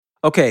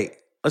Okay,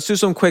 let's do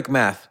some quick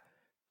math.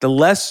 The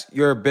less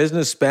your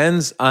business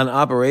spends on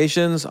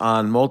operations,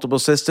 on multiple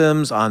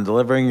systems, on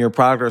delivering your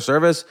product or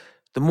service,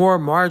 the more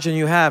margin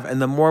you have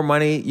and the more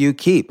money you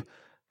keep.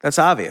 That's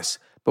obvious.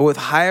 But with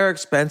higher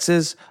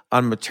expenses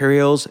on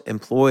materials,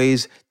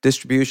 employees,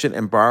 distribution,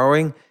 and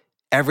borrowing,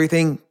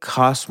 everything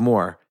costs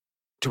more.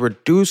 To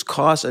reduce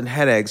costs and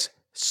headaches,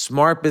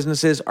 smart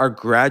businesses are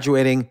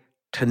graduating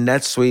to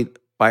NetSuite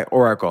by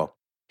Oracle.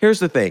 Here's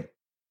the thing.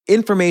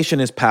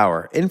 Information is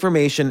power.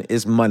 Information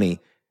is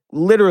money.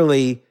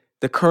 Literally,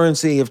 the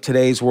currency of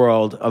today's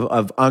world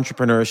of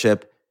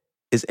entrepreneurship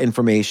is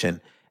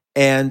information.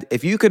 And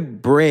if you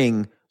could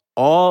bring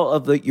all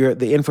of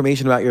the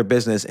information about your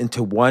business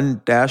into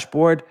one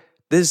dashboard,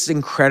 this is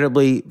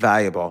incredibly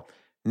valuable.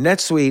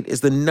 NetSuite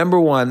is the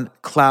 #1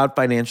 cloud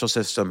financial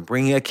system,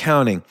 bringing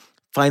accounting,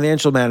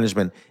 financial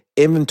management,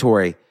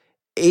 inventory,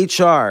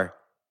 HR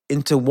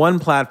into one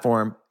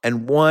platform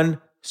and one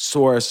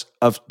source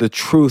of the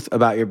truth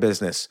about your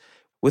business.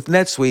 With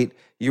NetSuite,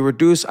 you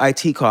reduce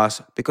IT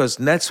costs because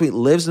NetSuite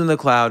lives in the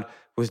cloud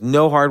with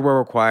no hardware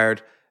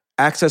required,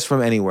 access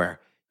from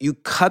anywhere. You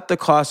cut the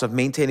cost of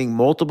maintaining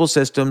multiple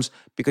systems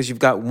because you've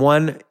got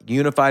one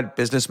unified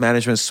business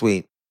management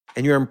suite.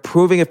 And you're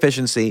improving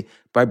efficiency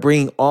by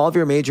bringing all of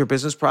your major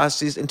business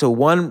processes into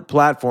one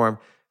platform,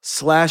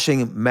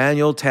 slashing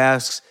manual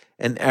tasks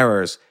and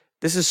errors.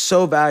 This is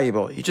so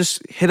valuable. You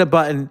just hit a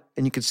button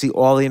and you can see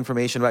all the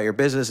information about your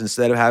business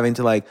instead of having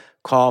to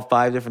call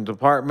 5 different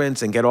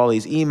departments and get all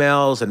these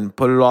emails and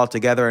put it all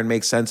together and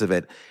make sense of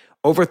it.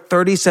 Over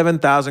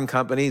 37,000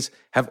 companies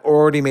have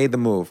already made the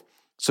move.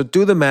 So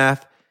do the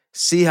math,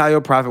 see how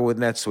you'll profit with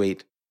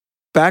NetSuite.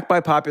 Backed by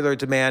popular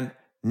demand,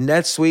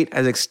 NetSuite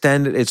has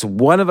extended its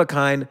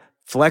one-of-a-kind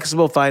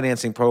flexible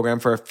financing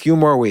program for a few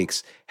more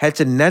weeks. Head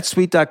to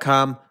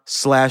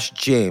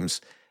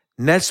netsuite.com/James.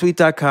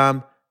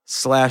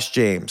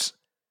 netsuite.com/James.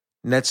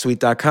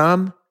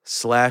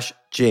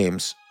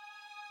 netsuite.com/James.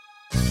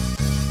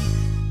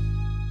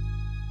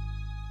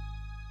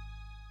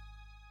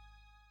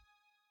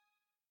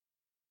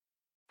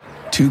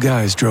 Two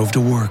guys drove to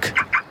work.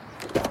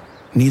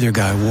 Neither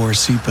guy wore a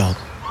seatbelt.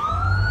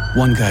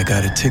 One guy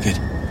got a ticket.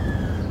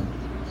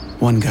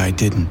 One guy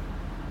didn't.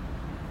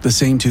 The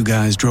same two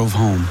guys drove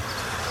home.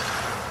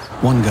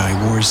 One guy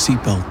wore his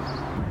seatbelt.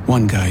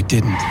 One guy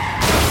didn't.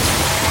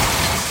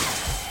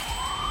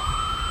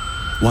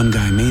 One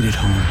guy made it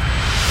home.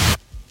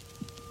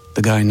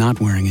 The guy not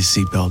wearing his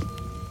seatbelt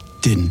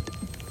didn't.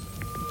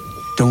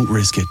 Don't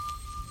risk it.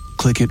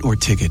 Click it or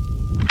ticket.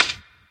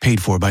 Paid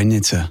for by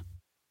NHTSA.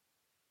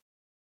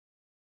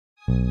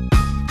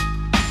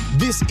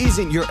 This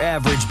isn't your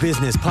average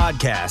business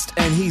podcast,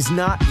 and he's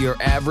not your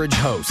average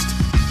host.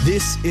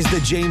 This is the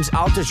James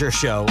Altucher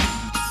Show.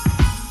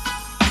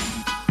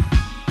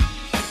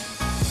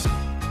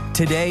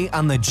 Today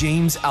on the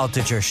James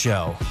Altucher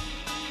Show.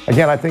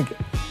 Again, I think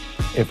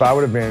if I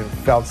would have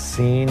felt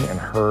seen and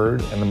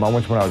heard in the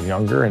moments when I was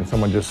younger and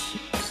someone just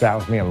sat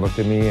with me and looked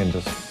at me and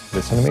just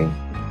listened to me,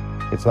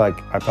 it's like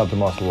I felt the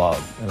most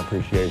love and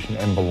appreciation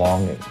and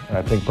belonging. And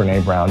I think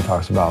Brene Brown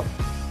talks about,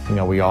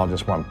 we all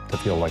just want to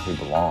feel like we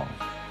belong.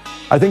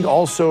 I think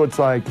also it's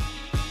like,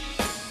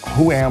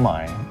 who am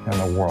I in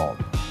the world?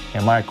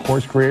 Am I a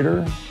course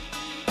creator,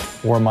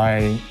 or am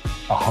I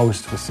a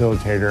host,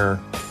 facilitator,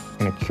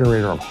 and a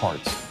curator of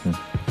hearts?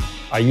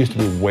 I used to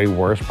be way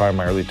worse, probably in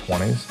my early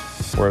 20s,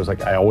 where it was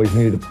like I always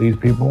needed to please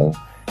people.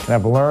 And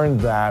I've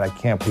learned that I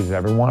can't please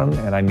everyone,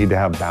 and I need to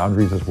have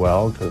boundaries as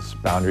well, because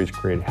boundaries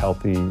create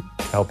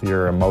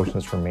healthier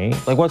emotions for me.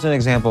 Like, what's an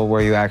example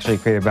where you actually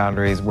created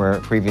boundaries where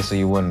previously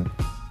you wouldn't?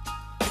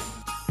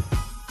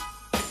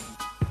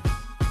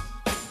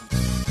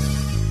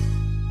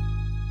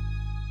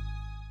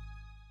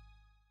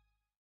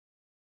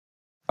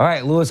 All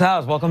right, Lewis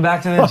Howes, welcome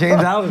back to the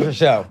James Altucher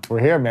Show.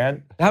 We're here,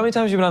 man. How many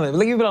times have you been on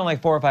this? You've been on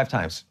 4 or 5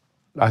 times.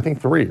 I think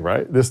 3,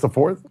 right? This the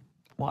 4th?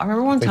 Well, I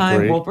remember one time,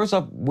 3. well, first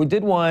off, we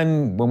did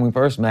one when we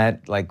first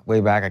met, way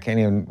back, I can't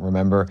even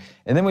remember.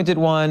 And then we did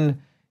one,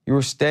 you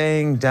were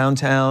staying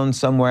downtown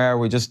somewhere,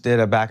 we just did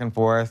a back and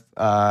forth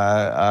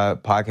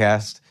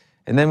podcast.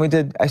 And then we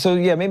did, so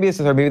yeah, maybe it's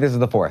the 3rd, maybe this is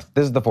the 4th.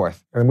 This is the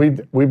 4th. And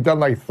we've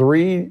done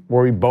 3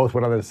 where we both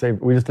went on the same,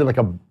 we just did a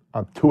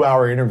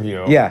 2-hour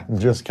interview. Yeah. And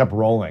just kept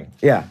rolling.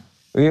 Yeah.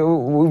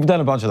 We've done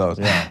a bunch of those.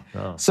 Yeah.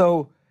 Oh.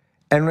 So,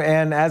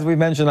 and as we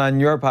mentioned on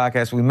your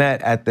podcast, we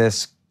met at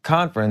this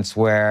conference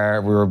where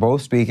we were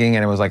both speaking,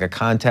 and it was like a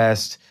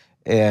contest.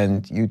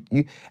 And you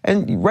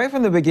right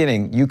from the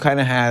beginning, you kind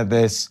of had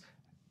this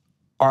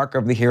arc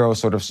of the hero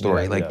sort of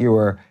story. You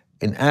were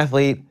an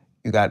athlete,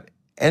 you got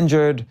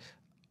injured,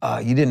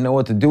 you didn't know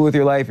what to do with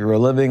your life. You were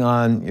living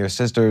on your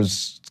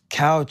sister's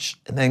couch,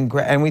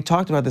 and we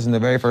talked about this in the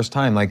very first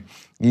time.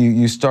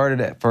 You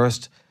started at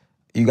first,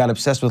 you got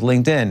obsessed with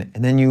LinkedIn,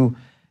 and then you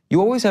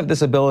always have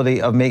this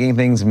ability of making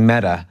things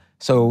meta.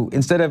 So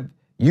instead of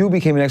you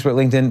became an expert at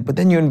LinkedIn, but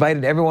then you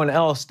invited everyone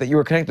else that you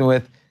were connecting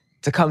with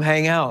to come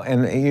hang out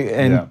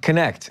and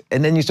connect.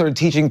 And then you started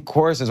teaching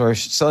courses or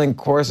selling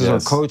courses or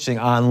coaching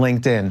on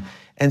LinkedIn.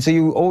 And so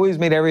you always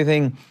made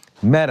everything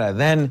Meta.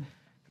 Then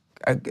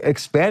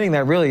expanding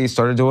that, really, you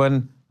started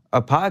doing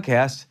a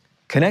podcast,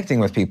 connecting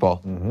with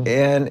people.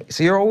 And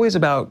so you're always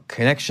about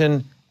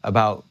connection,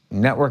 about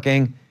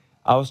networking.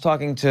 I was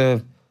talking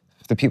to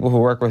the people who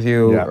work with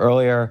you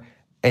earlier,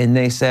 and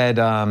they said,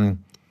 they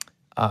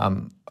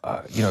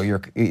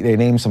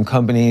named some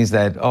companies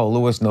that,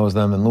 Lewis knows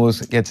them, and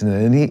Lewis gets in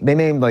it. And they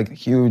named like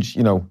huge,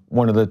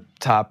 one of the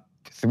top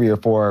 3 or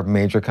 4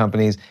 major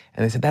companies,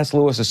 and they said that's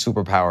Lewis's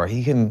superpower.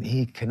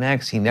 He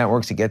connects, he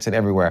networks, he gets it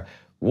everywhere.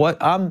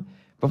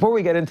 Before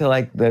we get into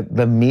like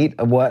the meat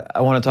of what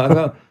I want to talk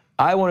about,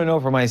 I want to know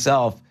for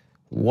myself,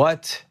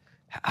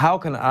 how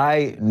can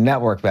I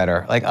network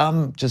better? Like I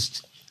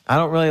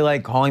don't really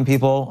like calling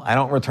people. I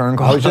don't return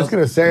calls. I was just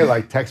gonna say,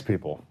 like, text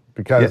people,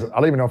 because I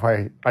don't even know if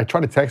I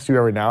try to text you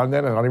every now and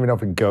then, and I don't even know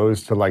if it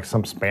goes to like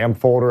some spam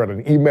folder at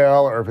an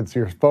email, or if it's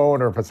your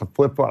phone, or if it's a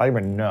flip phone. I don't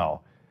even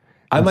know.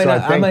 I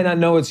might not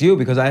know it's you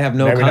because I have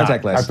no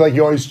contact list. I feel like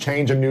you always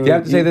change a new... You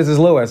have to say this is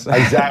Lewis.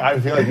 Exactly. I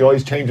feel like you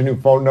always change a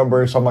new phone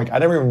number, so I'm like, I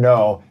never even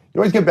know.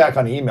 You always get back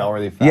on email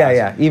really fast.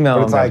 Yeah, email.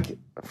 But it's like,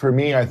 for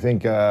me, I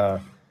think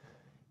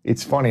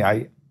it's funny.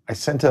 I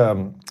sent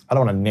I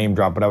don't want to name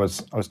drop, but I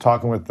was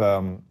talking with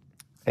a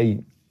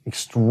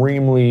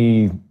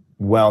extremely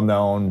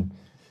well-known,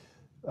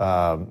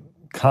 kind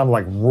of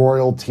like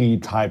royalty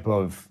type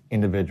of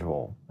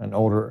individual, an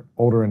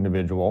older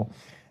individual.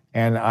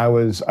 And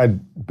I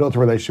built a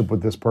relationship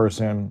with this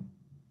person,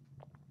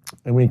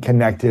 and we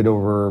connected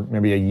over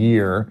maybe a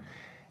year.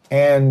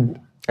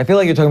 And I feel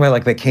like you're talking about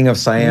like the King of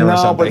Siam or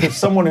something. No, but it's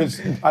someone who's,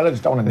 I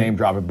just don't want to name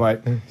drop it,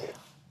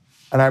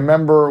 and I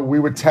remember we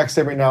would text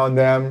every now and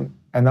then,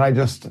 and then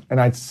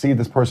I'd see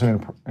this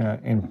person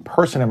in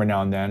person every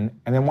now and then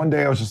one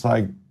day I was just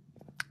like,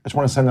 I just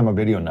want to send them a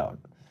video note.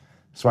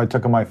 So I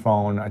took on my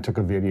phone, I took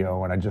a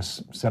video, and I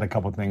just said a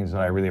couple of things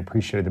that I really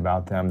appreciated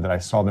about them that I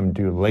saw them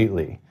do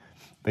lately.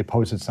 They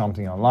posted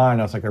something online.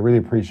 I was like, I really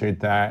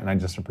appreciate that, and I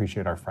just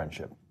appreciate our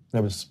friendship.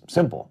 That was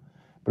simple.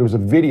 But it was a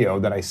video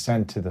that I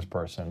sent to this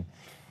person,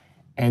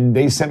 and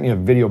they sent me a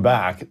video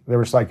back. They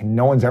were just like,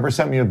 no one's ever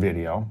sent me a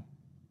video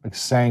like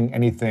saying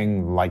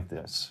anything like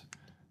this.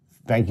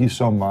 Thank you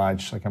so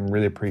much. Like, I'm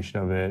really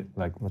appreciative of it.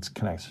 Like, let's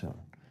connect soon.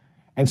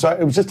 And so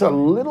it was just a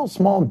little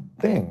small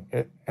thing.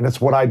 And it's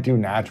what I do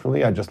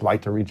naturally. I just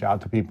like to reach out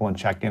to people and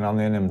check in on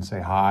them and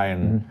say hi.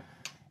 And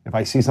if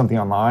I see something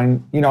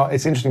online,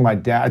 it's interesting. My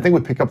dad, I think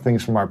we pick up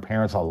things from our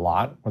parents a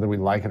lot, whether we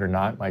like it or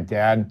not. My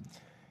dad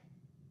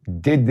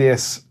did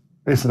this.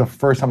 This is the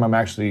first time I'm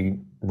actually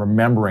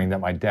remembering that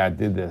my dad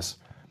did this.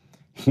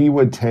 He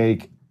would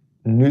take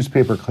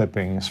newspaper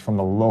clippings from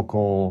the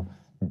local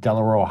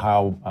Delaware,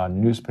 Ohio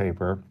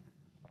newspaper,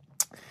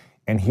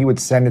 and he would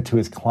send it to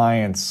his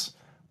clients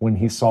when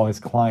he saw his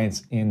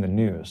clients in the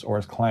news, or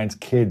his clients'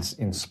 kids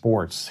in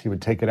sports. He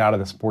would take it out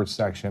of the sports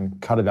section,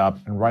 cut it up,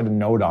 and write a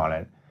note on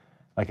it,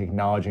 like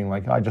acknowledging,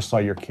 like, I just saw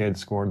your kid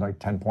scored like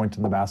 10 points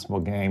in the basketball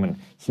game, and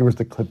here was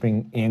the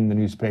clipping in the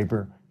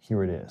newspaper,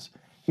 here it is.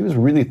 He was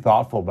really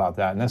thoughtful about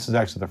that, and this is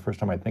actually the first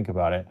time I think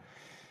about it.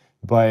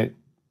 But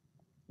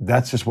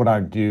that's just what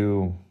I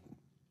do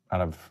out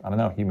of, I don't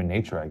know, human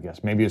nature, I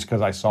guess. Maybe it's because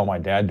I saw my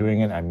dad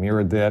doing it, I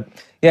mirrored it.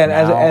 Yeah,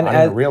 and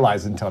I didn't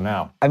realize it until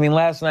now. I mean,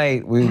 last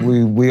night,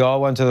 we all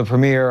went to the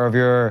premiere of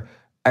your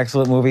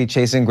excellent movie,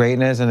 Chasing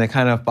Greatness, and it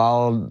kind of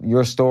followed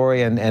your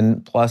story,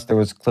 and plus there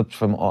was clips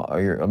from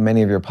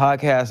many of your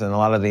podcasts, and a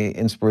lot of the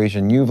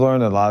inspiration you've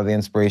learned, a lot of the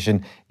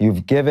inspiration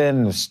you've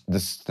given,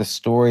 the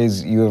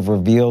stories you have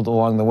revealed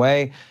along the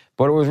way.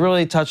 But it was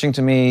really touching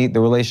to me,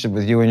 the relationship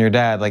with you and your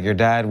dad. Like, your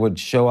dad would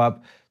show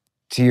up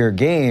to your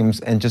games,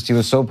 and he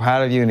was so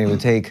proud of you, and he would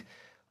take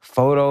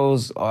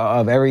photos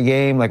of every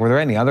game. Like, were there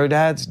any other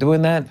dads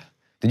doing that?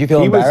 Did you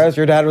feel embarrassed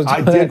your dad was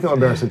doing that? I did feel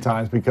embarrassed at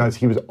times, because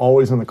he was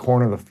always in the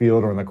corner of the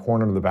field or in the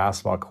corner of the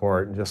basketball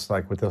court, just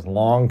like with this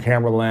long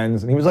camera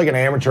lens. And he was like an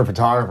amateur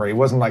photographer. He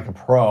wasn't like a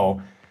pro,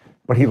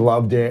 but he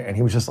loved it, and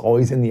he was just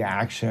always in the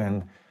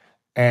action.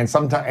 And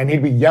sometimes, and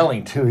he'd be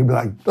yelling too. He'd be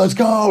like, let's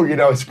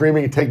go,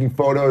 screaming and taking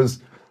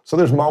photos. So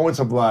there's moments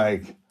of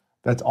like,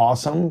 that's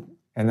awesome.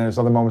 And then there's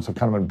other moments of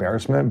kind of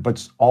embarrassment,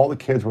 but all the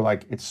kids were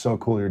like, it's so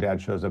cool your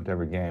dad shows up to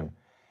every game.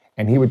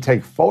 And he would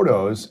take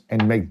photos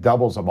and make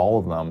doubles of all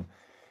of them.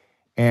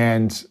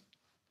 And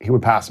he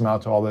would pass them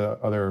out to all the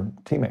other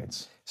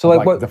teammates. So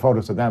like the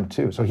photos of them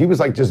too. So he was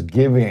like just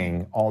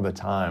giving all the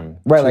time.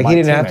 Right, like he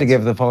didn't have to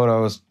give the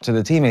photos to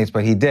the teammates,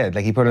 but he did.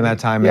 Like he put in that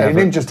time. Yeah, he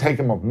didn't just take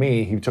them of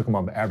me, he took them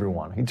of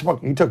everyone.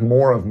 He took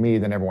more of me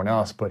than everyone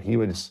else, but he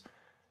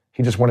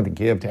just wanted to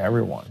give to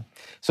everyone.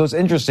 So it's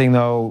interesting,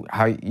 though,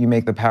 how you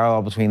make the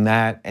parallel between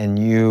that and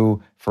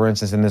you, for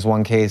instance, in this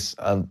one case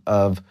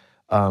of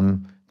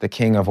the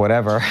king of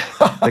whatever,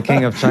 the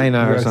king of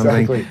China or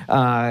something.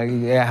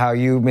 Exactly. How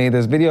you made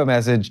this video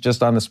message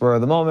just on the spur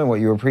of the moment,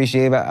 what you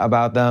appreciate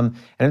about them.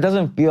 And it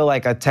doesn't feel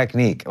like a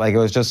technique. Like it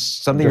was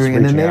just something.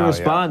 And then they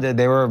responded. Yeah.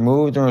 They were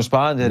moved and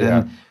responded. Yeah.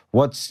 And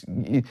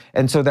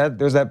And so that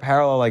there's that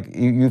parallel, like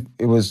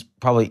it was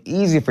probably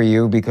easy for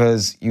you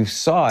because you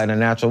saw it in a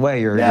natural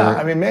way.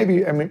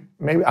 Maybe I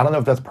don't know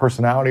if that's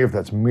personality or if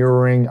that's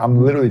mirroring.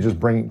 I'm literally just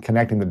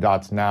connecting the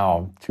dots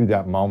now to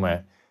that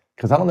moment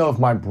because I don't know if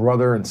my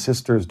brother and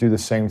sisters do the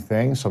same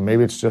thing. So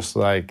maybe it's just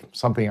like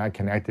something I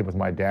connected with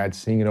my dad,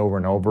 seeing it over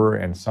and over,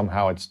 and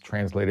somehow it's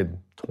translated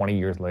 20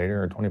 years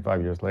later or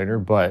 25 years later.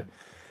 But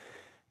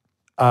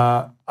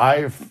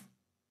I've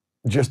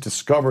just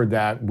discovered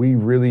that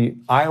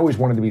I always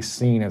wanted to be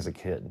seen as a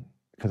kid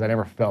because I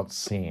never felt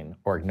seen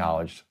or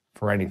acknowledged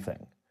for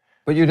anything.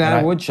 But your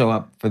dad would show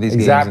up for these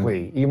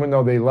exactly. games. Even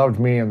though they loved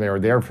me and they were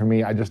there for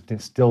me,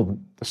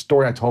 the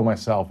story I told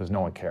myself is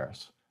no one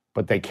cares.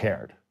 But they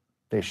cared.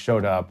 They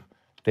showed up.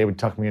 They would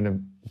tuck me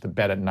into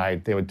bed at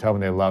night. They would tell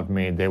me they loved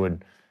me. They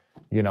would,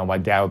 my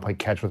dad would play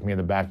catch with me in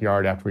the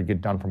backyard after we'd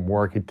get done from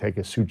work. He'd take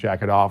his suit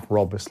jacket off,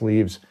 roll up his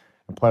sleeves,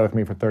 and play with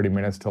me for 30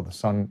 minutes till the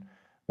sun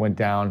went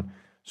down.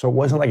 So it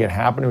wasn't like it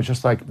happened. It was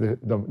just like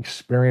the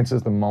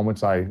experiences, the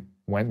moments I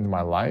went into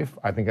my life.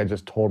 I think I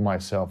just told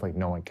myself like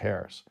no one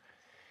cares.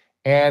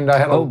 And I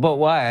had but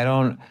why? I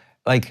don't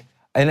like,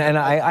 and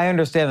I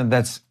understand that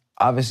that's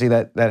obviously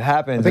that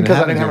happens. I think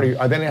because I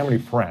didn't have any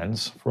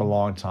friends for a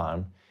long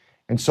time.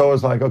 And so it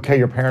was like, okay,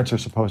 your parents are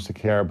supposed to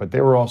care, but they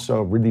were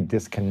also really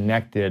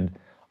disconnected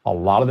a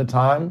lot of the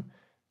time.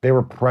 They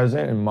were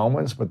present in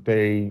moments, but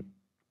they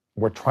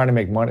were trying to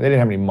make money. They didn't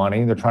have any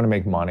money. They're trying to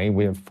make money.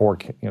 We had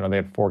they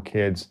had 4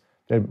 kids.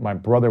 They had my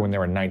brother when they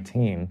were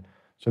 19.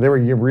 So they were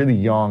really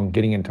young,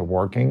 getting into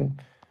working.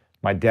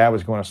 My dad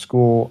was going to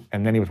school,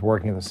 and then he was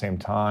working at the same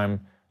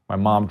time. My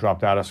mom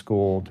dropped out of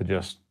school to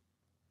just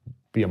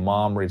be a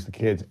mom, raise the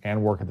kids,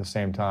 and work at the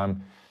same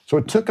time. So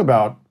it took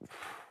about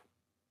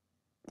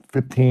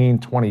 15,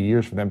 20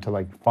 years for them to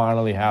like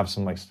finally have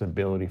some like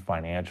stability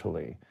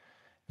financially.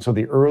 So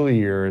the early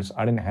years,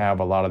 I didn't have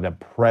a lot of that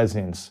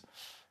presence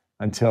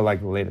until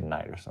like late at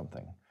night or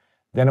something.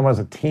 Then when I was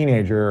a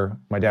teenager,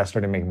 my dad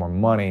started making more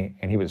money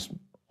and he was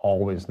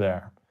always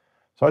there.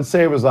 So I'd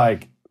say it was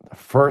like the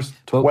first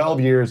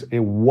 12 years, it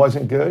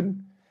wasn't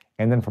good.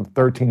 And then from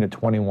 13 to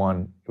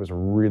 21, it was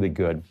really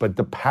good. But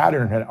the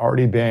pattern had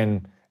already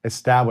been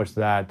established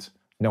that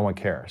no one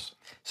cares.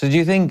 So do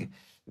you think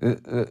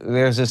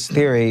there's this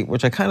theory,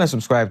 which I kind of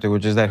subscribe to,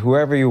 which is that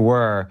whoever you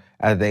were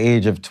at the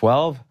age of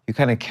 12, you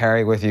kind of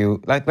carry with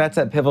you, like that's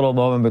that pivotal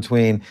moment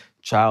between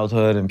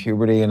childhood and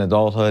puberty and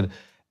adulthood.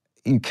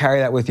 You carry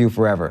that with you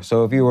forever.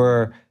 So if you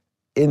were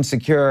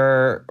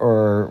insecure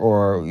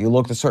or you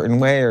looked a certain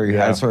way or you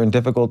had certain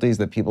difficulties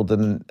that people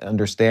didn't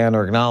understand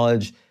or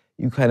acknowledge,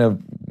 you kind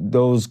of,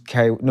 those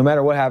carry, no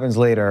matter what happens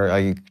later,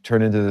 you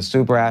turn into the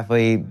super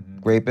athlete,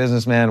 great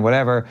businessman,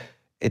 whatever,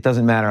 it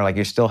doesn't matter. Like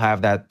you still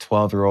have that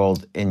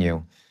 12-year-old in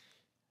you.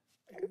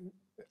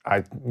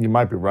 You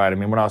might be right. I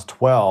mean, when I was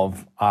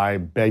 12, I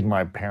begged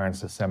my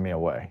parents to send me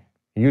away.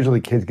 Usually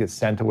kids get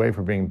sent away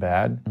for being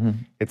bad. Mm-hmm.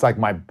 It's like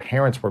my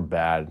parents were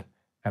bad,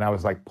 and I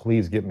was like,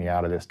 please get me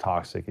out of this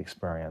toxic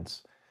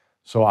experience.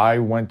 So I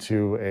went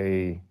to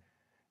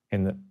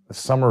in the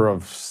summer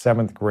of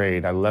 7th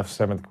grade, I left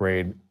 7th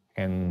grade,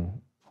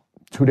 and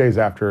 2 days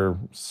after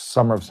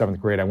summer of 7th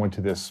grade, I went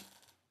to this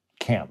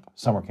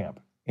summer camp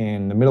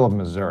in the middle of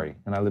Missouri,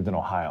 and I lived in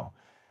Ohio.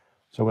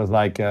 So it was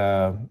like,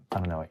 I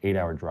don't know, an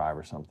 8-hour drive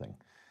or something.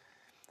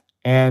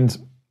 And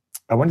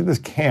I went to this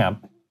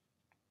camp,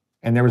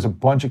 and there was a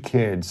bunch of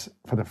kids,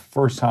 for the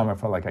first time I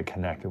felt like I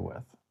connected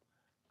with,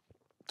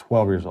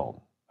 12 years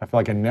old. I felt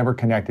like I never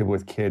connected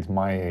with kids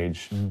my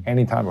age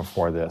any time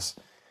before this.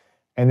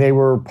 And they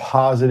were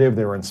positive,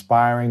 they were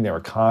inspiring, they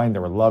were kind, they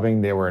were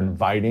loving, they were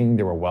inviting,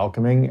 they were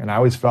welcoming, and I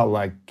always felt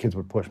like kids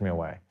would push me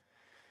away.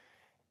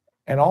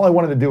 And all I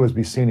wanted to do was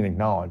be seen and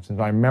acknowledged.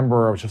 And I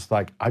remember I was just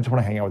like, I just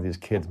want to hang out with these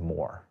kids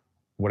more,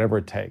 whatever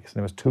it takes. And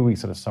it was 2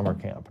 weeks at a summer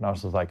camp, and I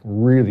was just like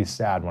really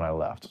sad when I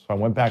left. So I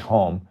went back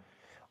home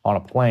on a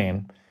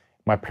plane.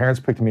 My parents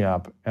picked me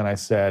up, and I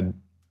said,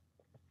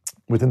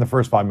 within the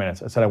first 5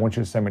 minutes, I said, I want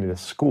you to send me to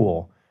this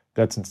school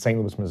that's in St.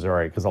 Louis,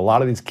 Missouri, because a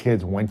lot of these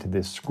kids went to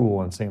this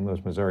school in St.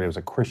 Louis, Missouri. It was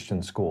a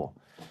Christian school,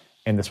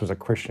 and this was a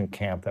Christian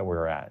camp that we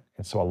were at.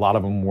 And so a lot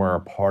of them were a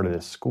part of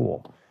this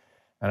school.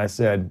 And I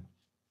said,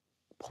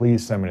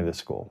 please send me to this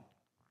school.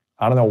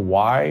 I don't know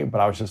why, but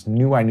I was just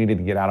knew I needed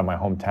to get out of my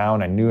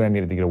hometown. I knew I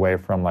needed to get away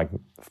from like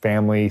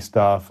family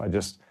stuff. I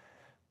just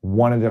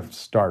wanted to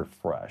start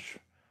fresh.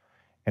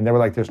 And they were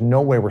like, there's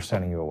no way we're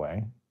sending you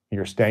away.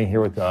 You're staying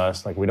here with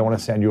us. Like, we don't want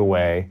to send you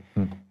away.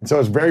 And so it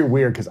was very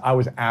weird because I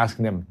was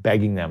asking them,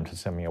 begging them to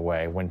send me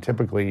away when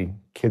typically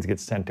kids get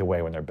sent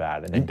away when they're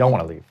bad and they don't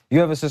want to leave. You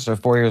have a sister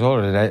 4 years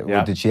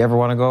older. Did she ever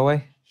want to go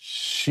away?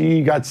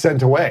 She got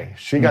sent away.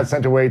 She got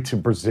sent away to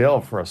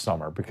Brazil for a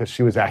summer because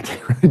she was acting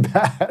really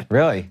bad.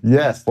 Really?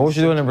 Yes. What was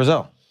she doing in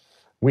Brazil?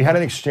 We had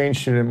an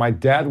exchange student. My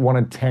dad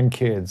wanted 10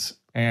 kids,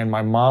 and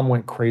my mom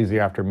went crazy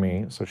after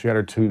me. So she had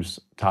her tubes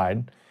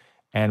tied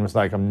and was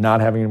like, I'm not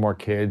having any more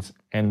kids.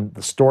 And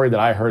the story that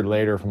I heard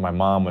later from my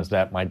mom was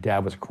that my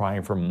dad was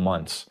crying for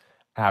months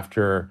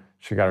after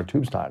she got her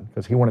tubes tied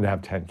because he wanted to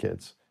have 10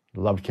 kids. He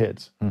loved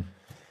kids.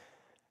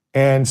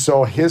 And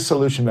so his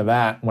solution to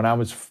that, when I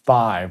was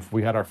 5,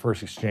 we had our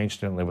first exchange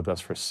student live with us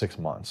for 6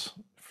 months.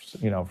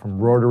 From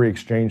Rotary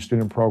Exchange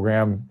Student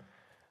Program,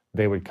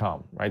 they would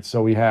come, right?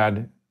 So we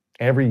had,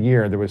 every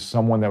year, there was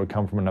someone that would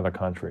come from another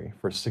country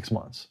for 6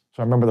 months.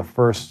 So I remember the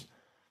first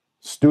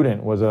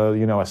student was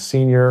a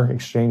senior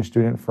exchange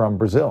student from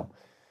Brazil.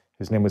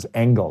 His name was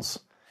Engels.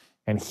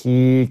 And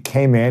he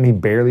came in, he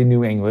barely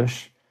knew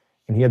English,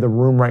 and he had the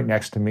room right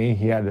next to me.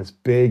 He had this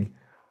big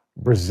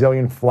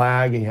Brazilian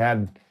flag. He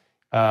had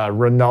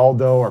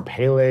Ronaldo or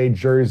Pele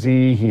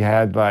jersey. He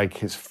had like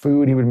his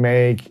food he would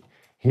make.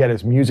 He had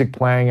his music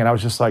playing, and I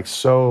was just like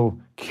so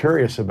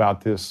curious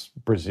about this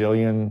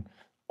Brazilian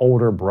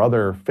older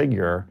brother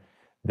figure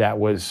that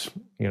was,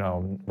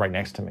 right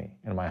next to me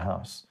in my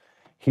house.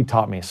 He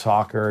taught me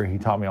soccer. He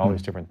taught me all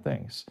these different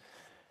things.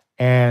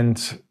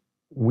 And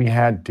we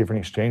had different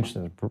exchange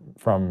students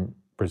from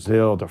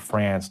Brazil to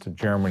France to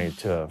Germany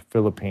to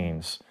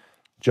Philippines,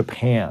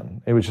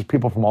 Japan. It was just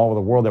people from all over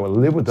the world that would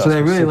live with us. So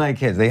they really like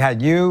kids. They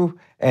had you,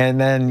 and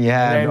then you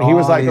had And he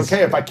was like,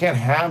 okay, if I can't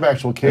have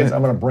actual kids,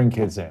 I'm going to bring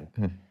kids in.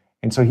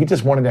 And so he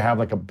just wanted to have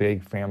like a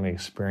big family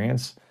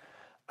experience.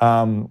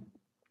 And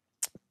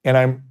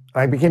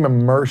I became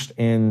immersed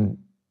in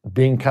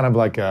being kind of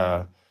like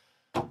a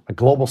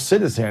global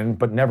citizen,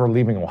 but never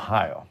leaving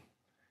Ohio.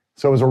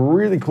 So it was a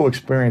really cool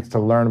experience to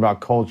learn about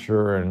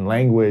culture and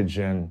language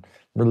and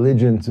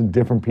religions and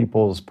different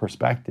people's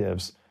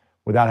perspectives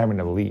without having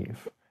to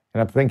leave.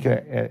 And I think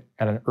at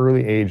an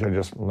early age, I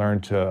just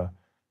learned to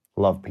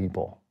love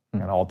people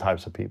and all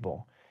types of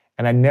people.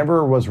 And I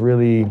never was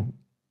really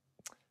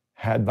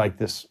had like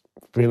this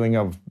feeling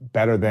of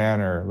better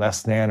than or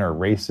less than or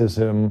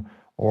racism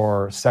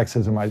or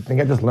sexism. I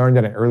think I just learned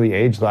at an early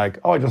age, like,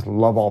 I just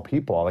love all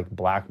people. I like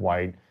black,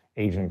 white,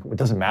 Asian. It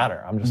doesn't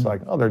matter. I'm just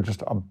like, they're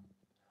just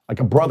like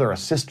a brother, a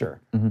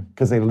sister,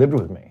 because they lived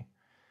with me.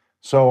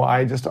 So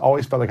I just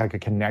always felt like I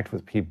could connect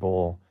with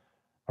people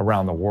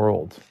around the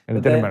world, and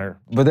it didn't matter.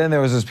 But then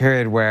there was this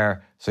period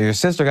where, so your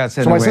sister got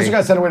sent away. So my sister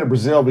got sent away to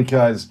Brazil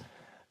because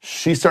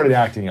she started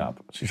acting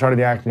up. She started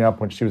acting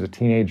up when she was a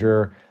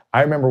teenager.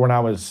 I remember when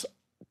I was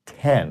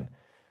 10,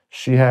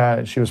 she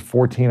was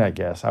 14, I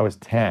guess. I was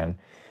 10.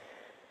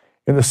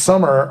 In the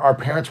summer, our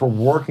parents were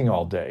working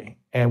all day,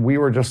 and we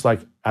were just like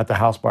at the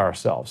house by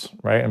ourselves,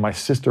 right? And my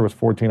sister was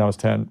 14, I was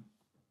 10.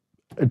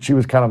 And she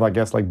was kind of, I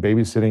guess, like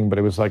babysitting, but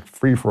it was like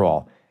free for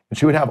all. And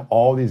she would have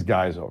all these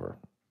guys over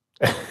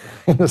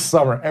in the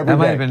summer every day. That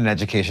might have been an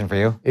education for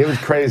you. It was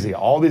crazy.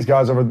 All these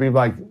guys over, there'd be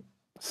like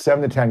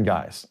 7 to 10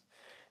 guys.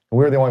 And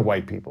we were the only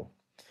white people.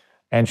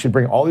 And she'd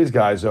bring all these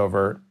guys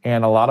over,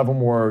 and a lot of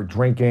them were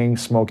drinking,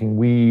 smoking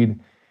weed.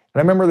 And I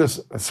remember this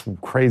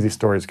crazy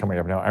stories coming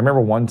up now. I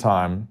remember one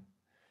time,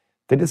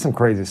 they did some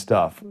crazy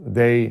stuff.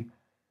 They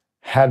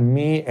had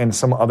me and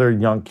some other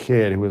young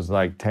kid who was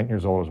like 10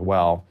 years old as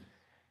well,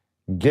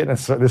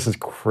 this is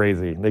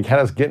crazy. They had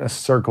us get in a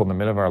circle in the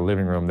middle of our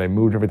living room. They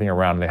moved everything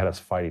around, and they had us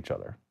fight each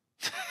other.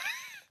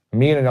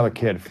 Me and another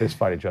kid fist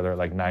fight each other at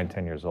like 9,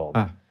 10 years old.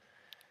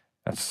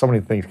 That's so many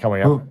things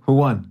coming up. Who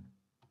won?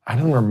 I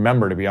don't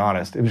remember, to be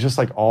honest. It was just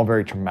like all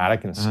very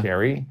traumatic and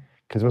scary,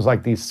 because it was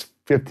like these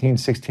 15,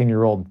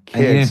 16-year-old kids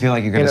and you didn't feel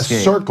like you could escape.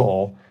 A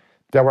circle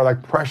that were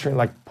like pressuring,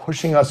 like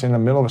pushing us in the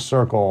middle of a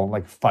circle,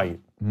 like fight.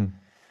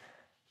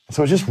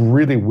 So it was just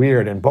really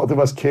weird. And both of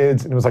us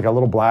kids, and it was like a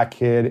little black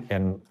kid,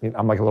 and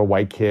I'm like a little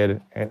white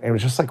kid. And it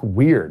was just like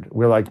weird.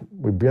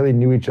 We barely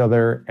knew each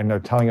other, and they're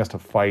telling us to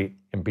fight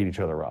and beat each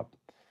other up.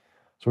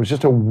 So it was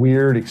just a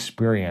weird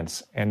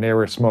experience. And they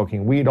were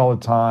smoking weed all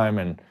the time,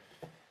 and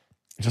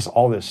just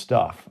all this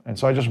stuff. And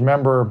so I just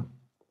remember,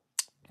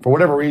 for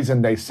whatever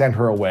reason, they sent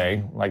her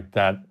away like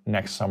that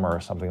next summer or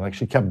something. Like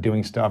she kept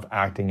doing stuff,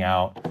 acting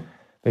out.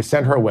 They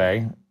sent her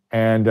away.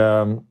 And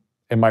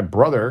my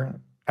brother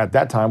at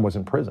that time was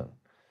in prison.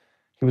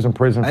 He was in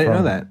prison. I didn't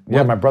know that.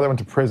 Yeah, my brother went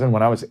to prison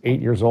when I was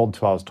 8 years old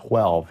till I was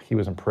 12. He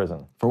was in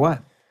prison. For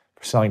what?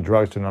 For selling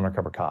drugs to an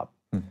undercover cop.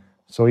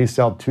 So he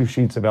sold 2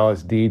 sheets of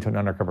LSD to an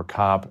undercover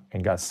cop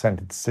and got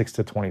sentenced 6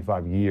 to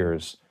 25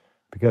 years.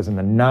 Because in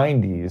the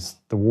 90s,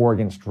 the war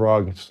against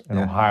drugs in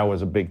Ohio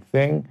was a big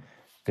thing.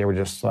 They were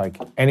just like,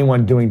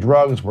 anyone doing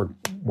drugs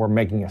were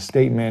making a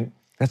statement.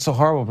 That's so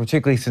horrible,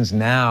 particularly since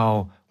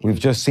now we've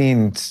just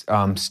seen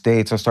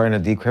states are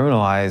starting to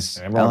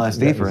decriminalize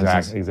LSD, for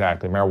instance.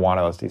 Exactly, marijuana,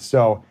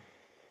 LSD.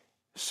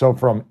 So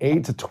from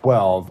 8 to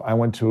 12, I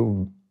went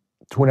to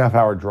a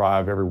 2.5-hour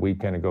drive every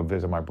weekend to go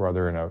visit my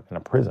brother in a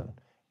prison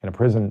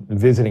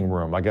visiting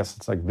room. I guess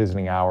it's like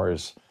visiting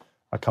hours,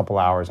 a couple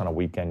hours on a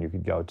weekend you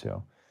could go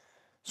to.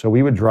 So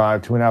we would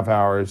drive 2.5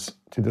 hours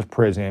to this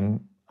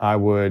prison. I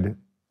would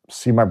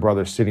see my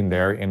brother sitting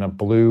there in a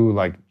blue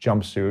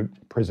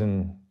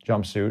prison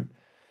jumpsuit.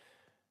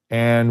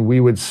 And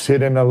we would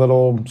sit in a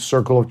little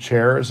circle of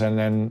chairs, and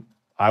then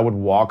I would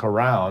walk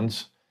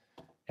around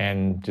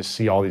and just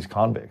see all these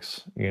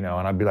convicts, and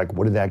I'd be like,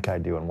 what did that guy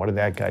do? And what did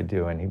that guy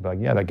do? And he'd be like,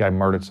 yeah, that guy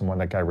murdered someone,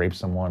 that guy raped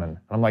someone. And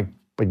I'm like,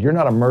 but you're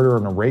not a murderer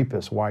and a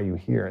rapist. Why are you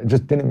here? It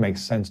just didn't make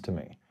sense to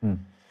me.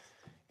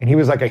 And he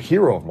was like a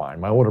hero of mine,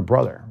 my older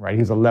brother, right?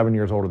 He's 11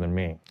 years older than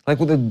me. Like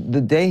the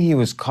day he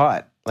was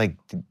caught, like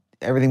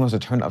everything must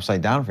have turned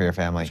upside down for your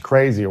family. It's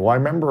crazy. Well, I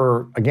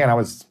remember, again, I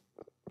was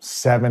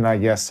 7, I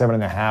guess,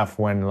 7.5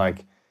 when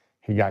like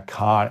he got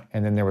caught.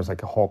 And then there was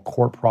like a whole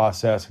court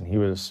process. And he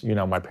was, you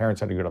know, my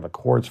parents had to go to the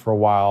courts for a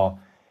while.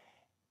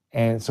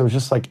 And so it was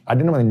just like, I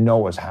didn't really know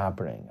what was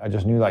happening. I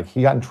just knew like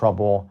he got in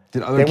trouble.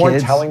 Did other They weren't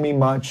kids- telling me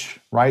much,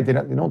 right? They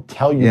don't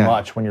tell you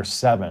much when you're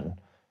 7.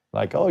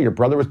 Like, oh, your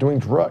brother was doing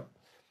drugs.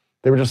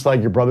 They were just like,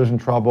 your brother's in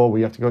trouble.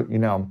 We have to go, you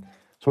know.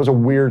 So it was a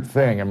weird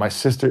thing. And my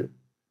sister,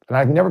 and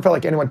I've never felt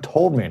like anyone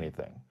told me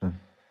anything.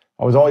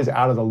 I was always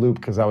out of the loop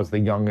because I was the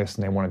youngest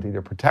and they wanted to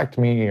either protect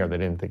me or they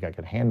didn't think I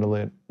could handle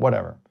it,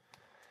 whatever.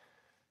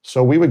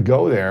 So we would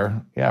go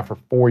there, for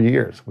 4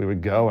 years. We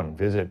would go and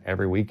visit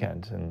every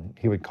weekend. And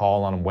he would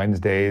call on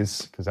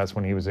Wednesdays because that's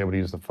when he was able to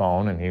use the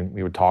phone. And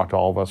he would talk to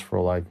all of us for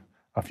like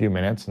a few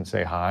minutes and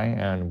say hi.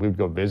 And we would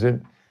go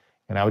visit.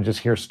 And I would just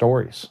hear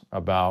stories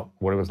about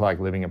what it was like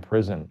living in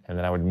prison. And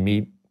then I would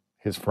meet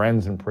his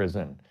friends in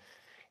prison.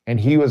 And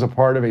he was a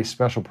part of a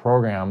special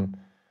program.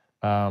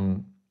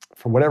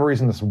 For whatever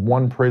reason, this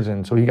one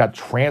prison, so he got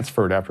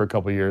transferred after a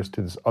couple of years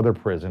to this other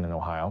prison in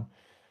Ohio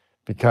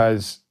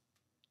because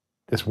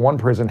this one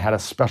prison had a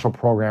special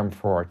program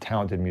for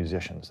talented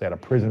musicians. They had a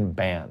prison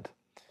band.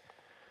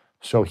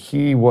 So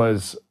he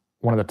was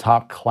one of the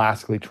top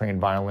classically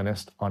trained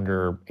violinists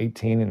under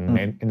 18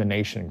 in the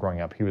nation growing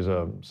up. He was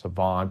a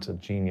savant, a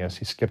genius.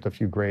 He skipped a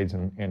few grades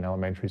in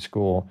elementary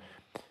school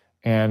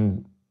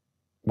and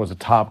was a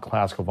top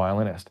classical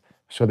violinist.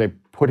 So they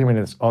put him in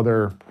this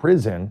other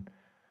prison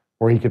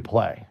where he could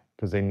play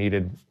because they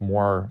needed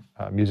more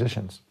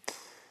musicians.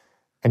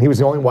 And he was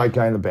the only white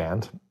guy in the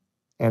band.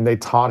 And they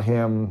taught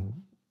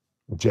him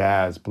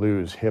jazz,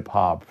 blues, hip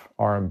hop,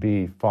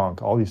 R&B,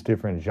 funk, all these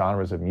different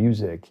genres of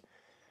music.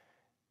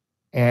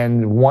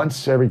 And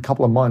once every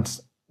couple of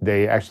months,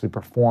 they actually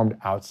performed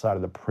outside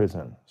of the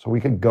prison. So we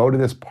could go to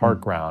this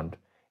park ground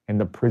and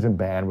the prison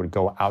band would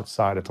go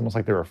outside. It's almost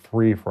like they were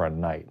free for a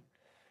night.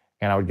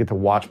 And I would get to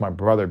watch my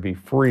brother be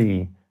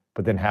free,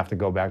 but then have to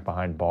go back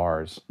behind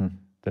bars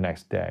the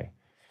next day.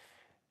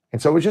 And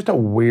so it was just a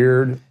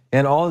weird...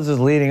 And all this is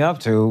leading up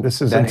to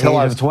This is that until age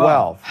I of was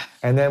 12.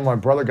 And then my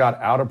brother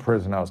got out of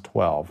prison, I was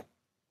 12.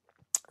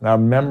 And I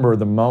remember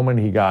the moment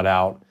he got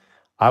out,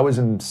 I was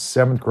in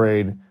 7th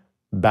grade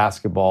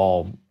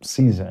basketball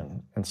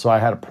season. And so I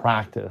had to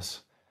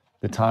practice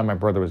the time my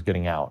brother was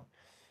getting out.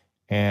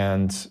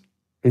 And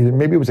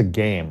maybe it was a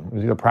game. It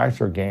was either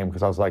practice or a game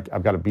because I was like,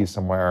 I've got to be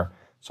somewhere.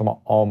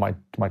 So all my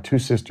 2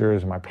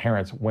 sisters and my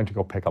parents went to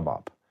go pick him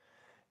up.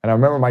 And I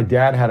remember my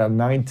dad had a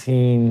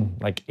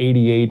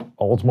 1988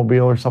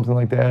 Oldsmobile or something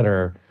like that,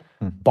 or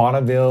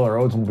Bonneville or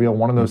Oldsmobile,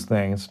 one of those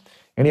things.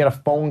 And he had a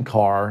phone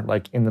car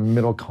like in the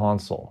middle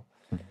console.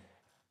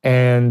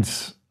 And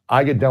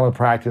I get done with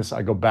practice.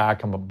 I go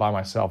back. I'm by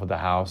myself at the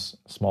house,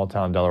 small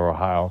town, Delaware,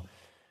 Ohio.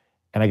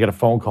 And I get a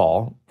phone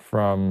call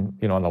from,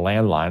 on the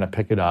landline. I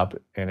pick it up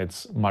and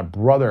it's my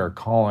brother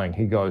calling.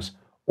 He goes,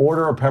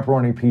 "Order a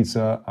pepperoni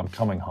pizza. I'm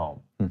coming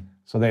home."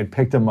 So they had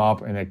picked him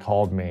up and they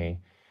called me.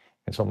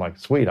 And so I'm like,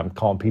 sweet, I'm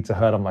calling Pizza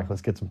Hut. I'm like,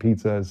 let's get some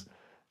pizzas.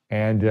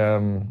 And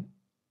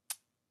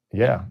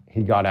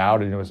he got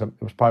out and it was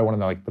probably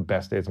one of the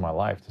best days of my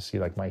life to see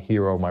like my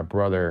hero, my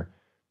brother,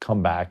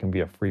 come back and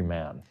be a free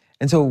man.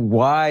 And so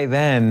why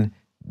then,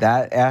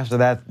 that after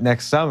that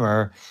next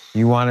summer,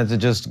 you wanted to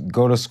just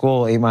go to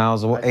school 8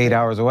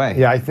 hours away?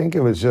 Yeah, I think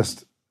it was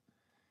just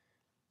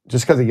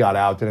because he got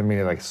out didn't mean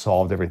it like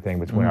solved everything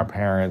between our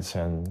parents.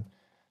 And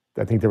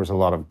I think there was a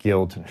lot of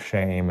guilt and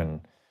shame.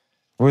 And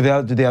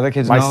did the other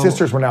kids my know?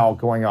 sisters were now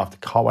going off to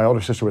college. My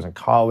older sister was in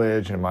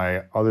college and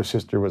my other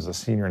sister was a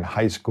senior in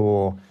high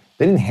school.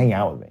 They didn't hang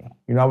out with me.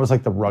 I was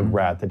like the rug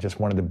rat that just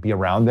wanted to be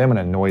around them and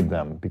annoyed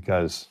them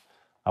because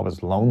I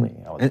was lonely.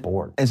 I was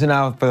bored. And so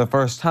now for the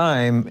first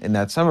time in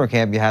that summer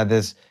camp, you had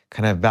this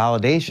kind of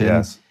validation.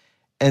 Yes.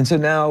 And so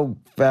now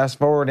fast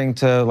forwarding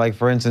to, like,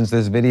 for instance,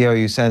 this video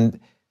you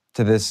sent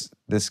to this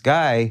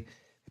guy,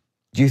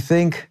 do you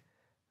think,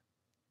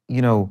 do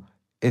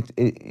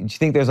you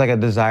think there's like a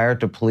desire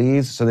to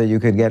please so that you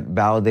could get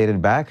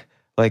validated back?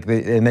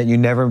 And that you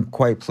never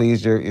quite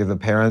pleased the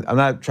parents? I'm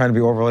not trying to be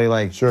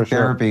overly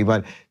therapy,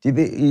 but do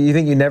you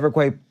think you never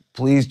quite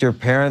pleased your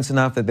parents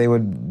enough that they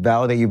would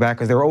validate you back?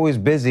 Because they were always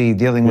busy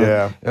dealing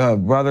with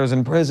brothers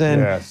in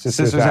prison,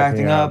 sisters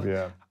acting up.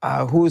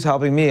 Who's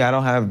helping me? I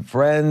don't have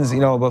friends,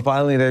 but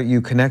finally you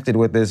connected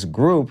with this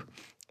group.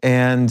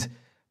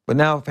 But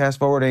now fast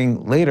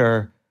forwarding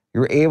later,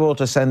 you're able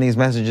to send these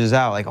messages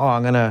out like, oh,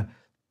 I'm going to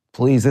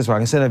please this one. I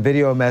can send a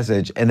video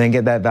message and then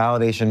get that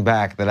validation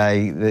back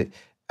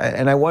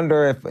and I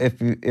wonder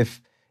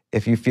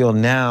if you feel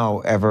now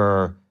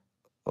ever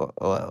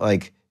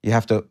like you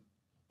have to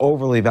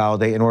overly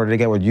validate in order to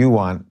get what you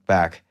want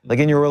back, like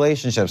in your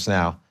relationships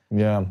now.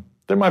 Yeah,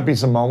 there might be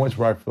some moments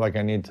where I feel like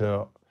I need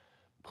to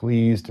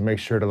please to make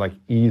sure to like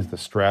ease the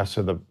stress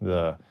or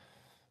the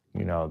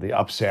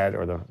upset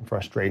or the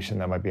frustration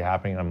that might be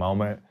happening in a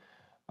moment.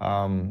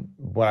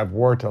 But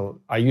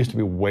I used to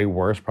be way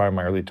worse, probably in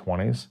my early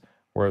 20s,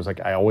 where it was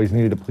like I always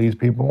needed to please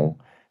people.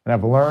 And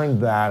I've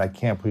learned that I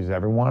can't please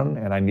everyone,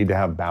 and I need to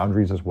have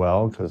boundaries as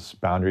well, because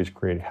boundaries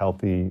create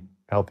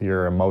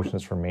healthier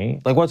emotions for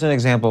me. Like, what's an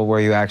example where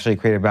you actually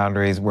created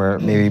boundaries where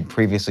maybe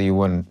previously you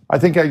wouldn't? I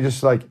think I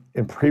just, like,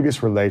 in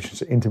previous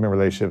relationships, intimate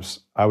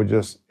relationships, I would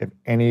just, if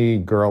any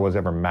girl was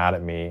ever mad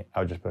at me, I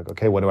would just be like,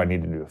 okay, what do I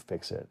need to do to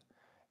fix it?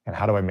 And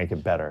how do I make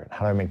it better? And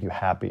how do I make you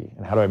happy?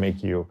 And how do I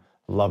make you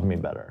love me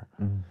better?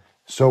 Mm-hmm.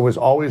 So it was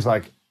always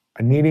like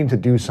needing to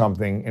do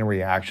something in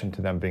reaction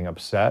to them being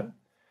upset.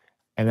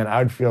 And then I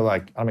would feel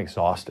like I'm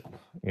exhausted,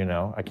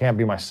 I can't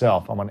be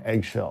myself, I'm on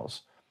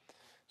eggshells.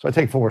 So I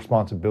take full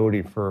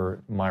responsibility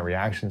for my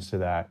reactions to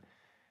that,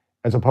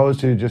 as opposed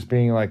to just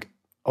being like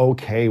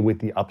okay with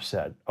the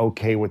upset,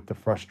 okay with the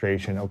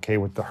frustration, okay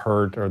with the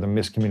hurt or the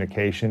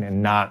miscommunication,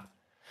 and not,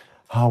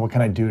 oh, what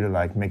can I do to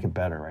like make it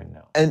better right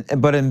now?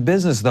 But in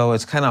business though,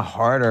 it's kind of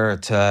harder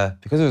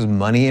because there's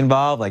money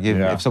involved. Like if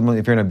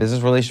you're in a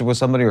business relationship with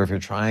somebody, or if you're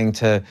trying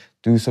to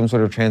do some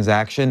sort of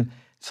transaction,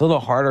 it's a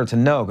little harder to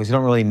know because you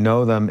don't really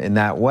know them in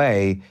that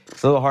way.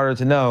 It's a little harder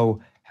to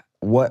know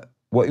what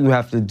you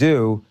have to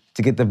do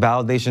to get the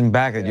validation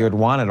back that you had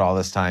wanted all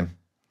this time.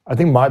 I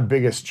think my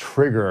biggest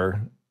trigger,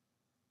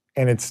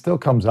 and it still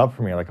comes up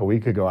for me, like a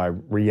week ago, I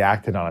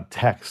reacted on a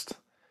text.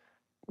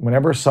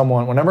 Whenever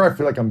I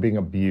feel like I'm being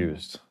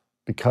abused,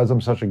 because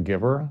I'm such a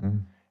giver,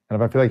 and if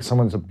I feel like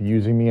someone's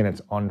abusing me and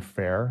it's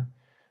unfair,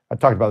 I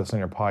talked about this on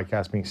your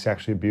podcast, being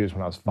sexually abused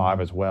when I was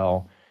 5 as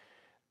well.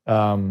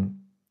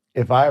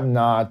 If I have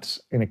not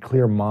in a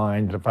clear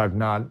mind, if I've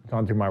not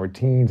gone through my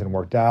routines and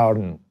worked out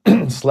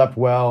and slept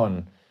well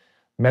and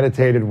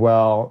meditated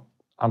well,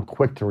 I'm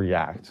quick to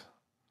react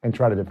and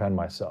try to defend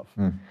myself.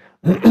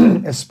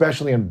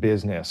 Especially in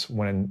business,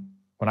 when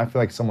I feel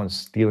like someone's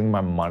stealing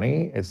my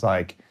money, it's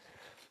like,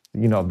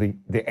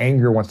 the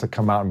anger wants to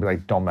come out and be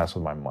like, don't mess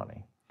with my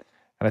money.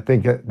 And I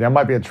think that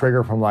might be a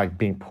trigger from like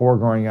being poor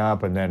growing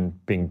up and then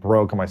being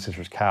broke on my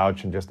sister's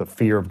couch and just the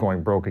fear of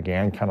going broke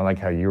again, kind of like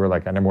how you were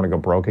like, I never want to go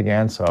broke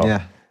again. So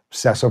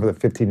obsess over the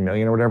 15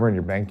 million or whatever in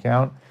your bank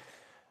account.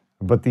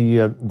 But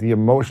the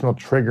emotional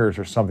triggers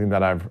are something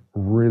that I've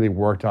really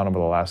worked on over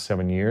the last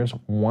 7 years.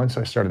 Once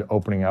I started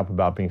opening up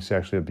about being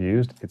sexually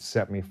abused, it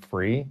set me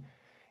free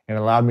and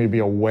allowed me to be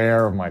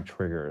aware of my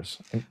triggers.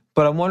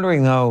 But I'm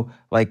wondering though,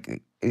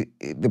 like,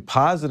 the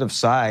positive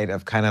side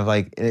of kind of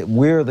like,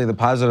 weirdly, the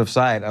positive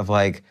side of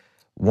like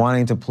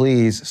wanting to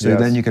please, so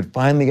then you could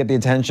finally get the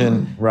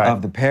attention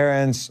of the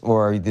parents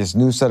or this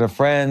new set of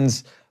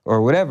friends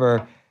or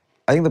whatever.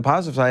 I think the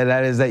positive side of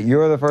that is that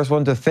you're the first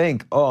one to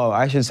think, oh,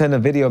 I should send a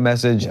video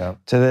message to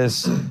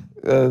this,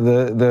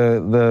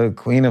 the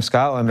Queen of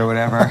Scotland or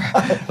whatever,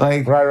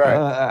 like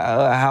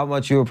how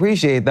much you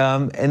appreciate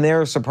them, and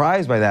they're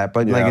surprised by that.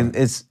 But like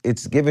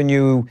it's given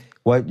you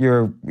what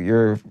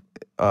your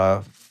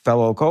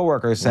fellow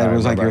coworkers said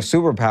was like your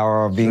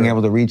superpower of being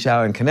able to reach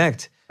out and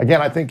connect. Again,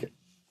 I think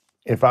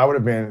if I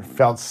would have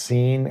felt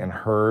seen and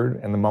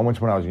heard in the moments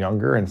when I was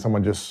younger and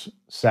someone just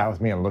sat with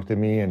me and looked at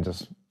me and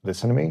just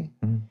listened to me,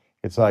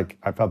 it's like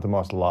I felt the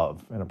most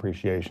love and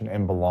appreciation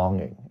and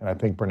belonging. And I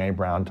think Brené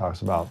Brown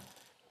talks about,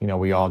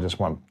 we all just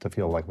want to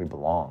feel like we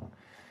belong.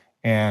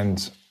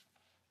 And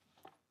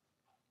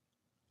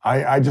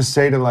I just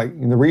say to like,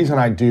 the reason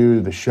I do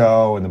the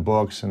show and the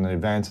books and the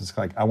events, it's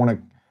like I want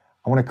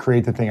to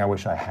create the thing I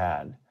wish I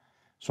had.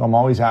 So I'm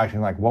always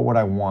acting like, what would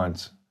I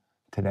want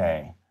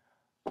today?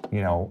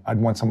 I'd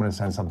want someone to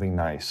send something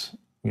nice.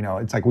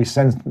 It's like we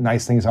send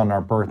nice things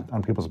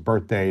on people's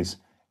birthdays,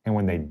 and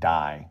when they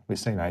die, we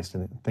say nice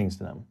things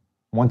to them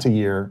once a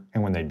year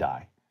and when they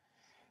die.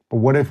 But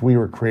what if we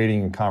were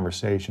creating a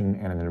conversation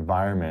and an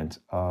environment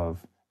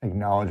of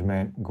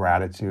acknowledgement,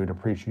 gratitude,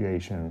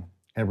 appreciation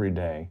every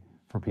day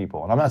for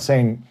people? And I'm not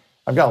saying,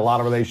 I've got a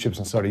lot of relationships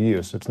and so do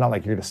you, so it's not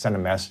like you're going to send a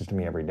message to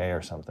me every day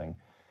or something.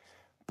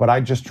 But I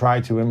just try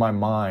to, in my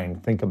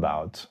mind, think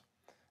about,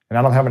 and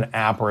I don't have an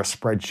app or a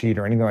spreadsheet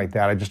or anything like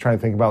that. I just try to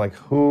think about like,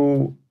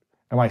 who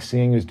am I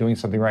seeing who's doing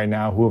something right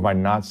now? Who have I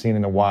not seen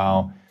in a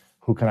while?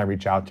 Who can I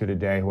reach out to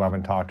today who I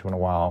haven't talked to in a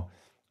while?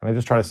 And I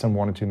just try to send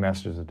 1 or 2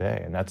 messages a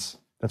day, and that's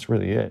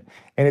really it.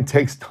 And it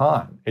takes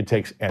time. It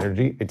takes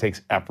energy. It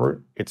takes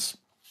effort.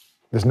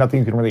 There's nothing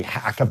you can really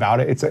hack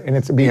about it.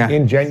 It's being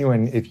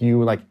ingenuine if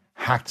you like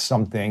hacked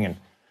something, and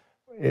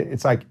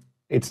it's like,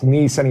 it's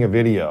me sending a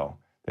video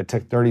that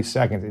took 30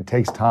 seconds. It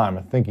takes time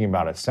of thinking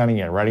about it, sending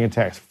it, writing a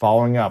text,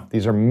 following up.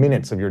 These are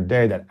minutes of your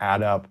day that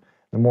add up.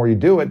 The more you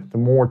do it, the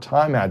more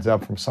time adds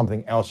up from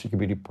something else you could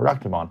be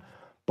productive on.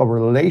 But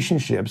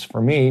relationships,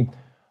 for me,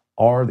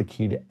 are the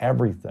key to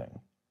everything.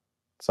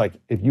 It's like,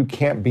 if you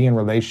can't be in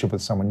relationship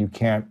with someone, you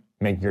can't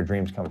make your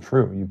dreams come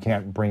true. You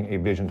can't bring a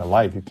vision to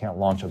life. You can't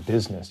launch a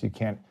business. You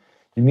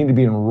need to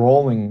be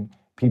enrolling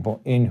people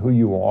in who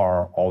you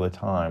are all the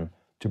time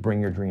to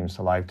bring your dreams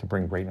to life, to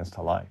bring greatness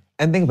to life.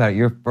 And think about it,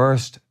 your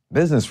first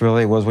business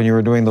really was when you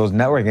were doing those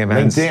networking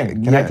events.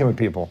 LinkedIn, connecting with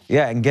people.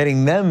 Yeah, and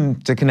getting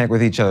them to connect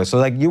with each other. So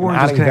like, you weren't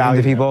just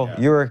connecting to people.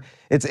 Yeah.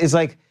 It's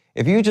like,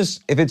 if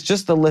it's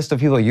just the list of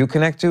people you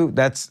connect to,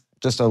 that's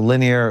just a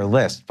linear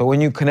list. But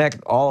when you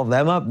connect all of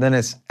them up, then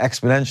it's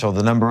exponential,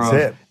 the number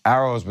of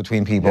arrows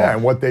between people. Yeah,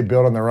 and what they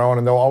build on their own,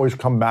 and they'll always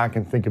come back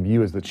and think of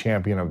you as the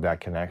champion of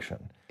that connection.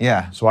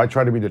 Yeah. So I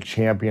try to be the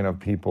champion of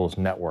people's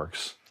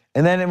networks.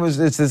 And then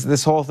it's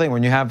this whole thing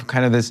when you have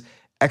kind of this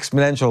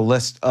exponential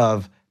list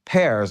of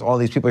pairs, all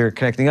these people you're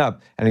connecting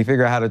up, and you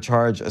figure out how to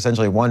charge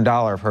essentially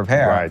 $1 per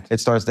pair. Right. It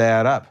starts to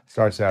add up.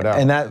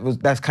 And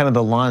that's kind of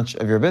the launch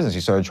of your business.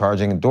 You started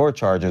charging door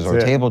charges or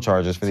table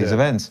charges for these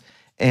events.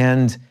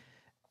 And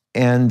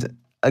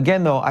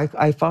again, though,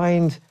 I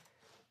find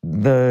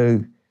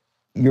the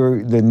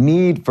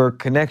need for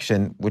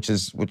connection, which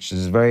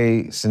is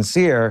very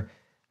sincere.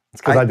 It's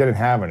because I didn't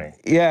have any.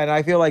 Yeah, and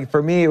I feel like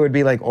for me it would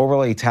be like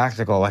overly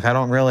tactical. Like I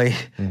don't really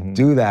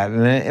do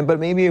that, but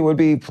maybe it would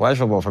be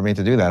pleasurable for me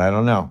to do that. I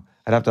don't know.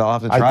 I'll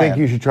have to try. I think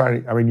you should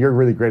try. I mean, you're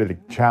really great at the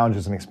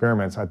challenges and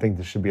experiments. I think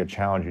this should be a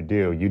challenge you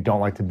do. You don't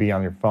like to be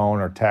on your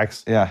phone or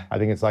text. Yeah. I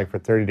think it's like for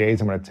 30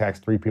 days, I'm going to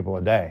text 3 people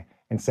a day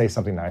and say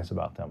something nice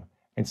about them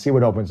and see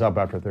what opens up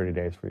after 30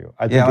 days for you.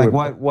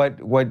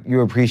 What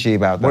you appreciate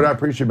about them. What I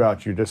appreciate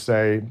about you, just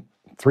say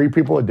 3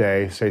 people a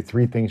day, say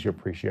 3 things you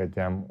appreciate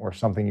them or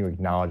something you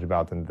acknowledge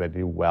about them that they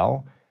do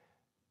well.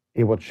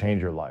 It will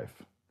change your life.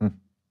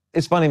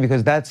 It's funny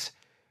because that's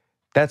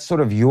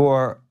sort of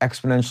your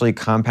exponentially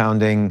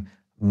compounding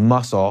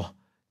muscle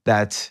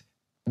that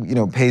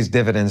pays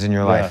dividends in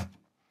your life.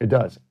 It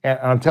does. And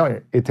I'm telling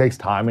you, it takes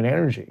time and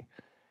energy.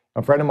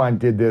 A friend of mine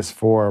did this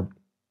for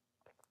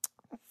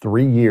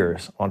 3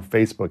 years on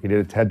Facebook. He did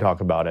a TED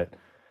Talk about it.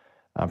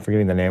 I'm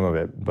forgetting the name of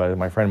it, but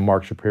my friend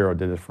Mark Shapiro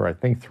did it for, I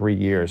think, 3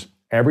 years.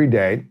 Every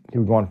day, he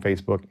would go on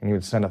Facebook and he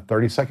would send a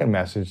 30-second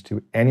message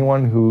to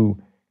anyone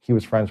who he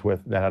was friends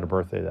with that had a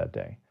birthday that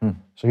day.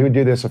 So he would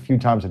do this a few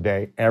times a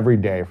day, every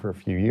day for a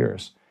few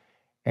years.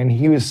 And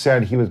he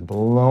said he was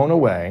blown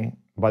away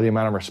by the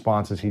amount of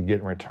responses he'd get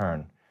in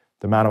return,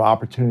 the amount of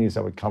opportunities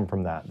that would come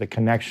from that, the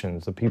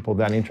connections, the people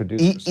that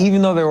introduced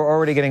even though they were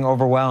already getting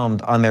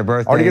overwhelmed on their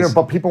birthdays.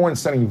 But people weren't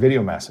sending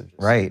video messages.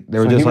 Right. They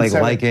were just like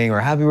liking or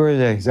happy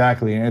birthday.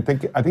 Exactly. And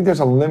I think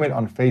there's a limit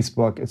on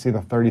Facebook. It's either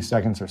 30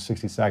 seconds or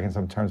 60 seconds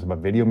in terms of a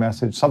video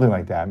message, something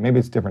like that. Maybe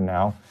it's different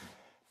now.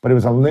 But it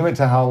was a limit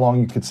to how long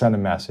you could send a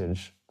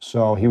message.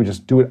 So he would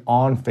just do it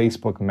on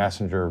Facebook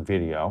Messenger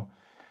video.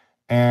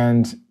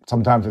 And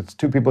sometimes it's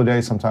 2 people a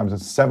day, sometimes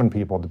it's 7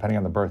 people, depending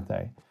on the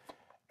birthday.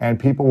 And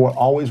people will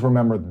always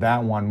remember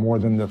that one more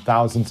than the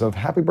thousands of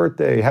happy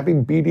birthday, happy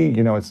BD.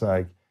 It's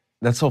like...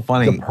 That's so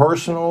funny. The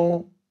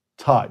personal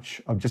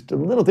touch of just a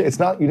little thing. It's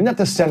not, you didn't have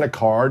to send a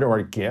card or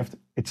a gift.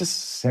 It's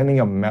just sending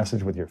a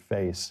message with your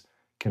face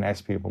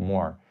connects people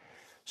more.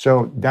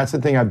 So that's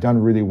the thing I've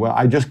done really well.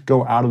 I just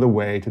go out of the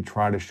way to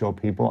try to show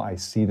people I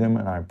see them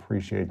and I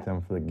appreciate them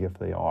for the gift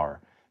they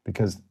are.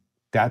 Because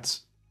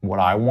that's what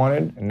I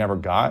wanted and never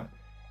got.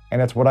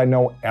 And that's what I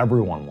know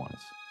everyone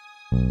wants.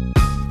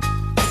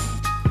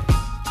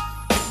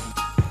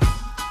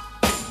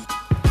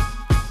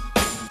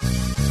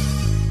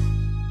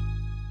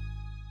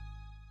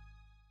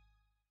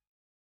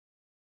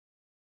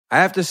 I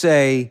have to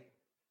say,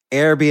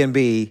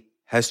 Airbnb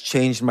has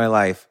changed my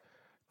life.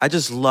 I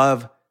just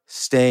love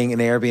staying in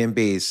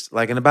Airbnbs.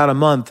 Like in about a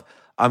month,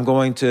 I'm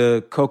going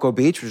to Cocoa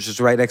Beach, which is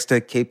right next to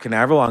Cape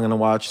Canaveral. I'm going to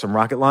watch some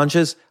rocket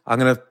launches. I'm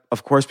going to,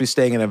 of course, be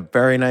staying in a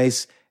very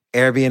nice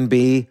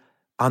Airbnb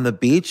on the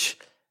beach.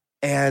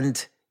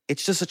 And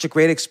it's just such a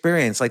great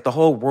experience. Like the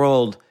whole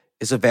world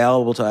is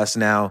available to us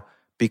now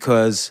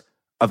because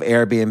of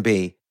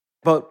Airbnb.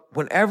 But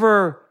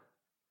whenever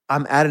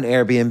I'm at an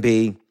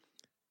Airbnb,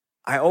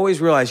 I always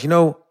realize,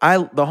 the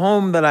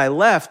home that I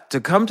left to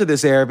come to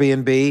this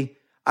Airbnb,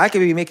 I could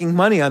be making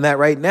money on that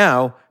right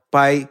now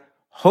by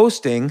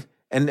hosting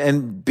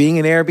and being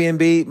an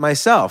Airbnb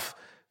myself.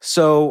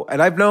 So,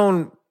 and I've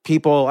known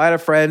people, I had a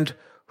friend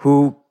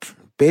who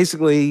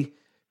basically,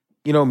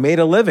 made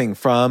a living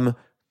from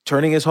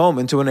turning his home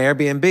into an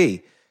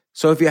Airbnb.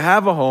 So if you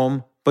have a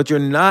home, but you're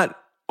not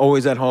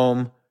always at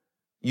home,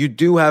 you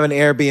do have an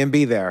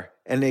Airbnb there.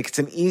 And it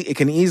can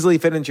easily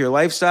fit into your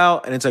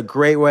lifestyle, and it's a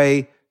great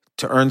way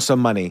to earn some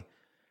money.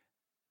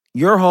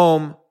 Your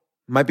home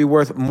might be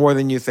worth more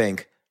than you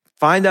think.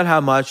 Find out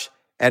how much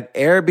at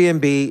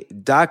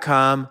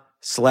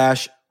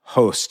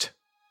airbnb.com/host.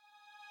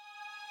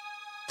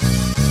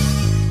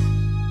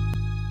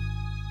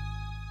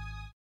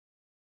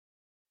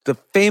 The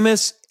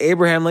famous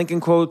Abraham Lincoln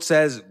quote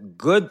says,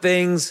 "Good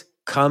things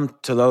come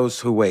to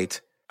those who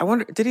wait." I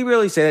wonder, did he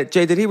really say that?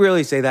 Jay, did he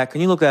really say that?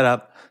 Can you look that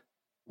up?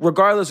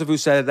 Regardless of who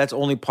said it, that's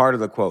only part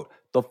of the quote.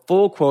 The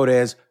full quote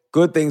is,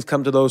 "Good things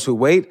come to those who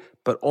wait,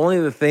 but only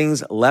the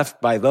things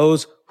left by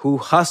those who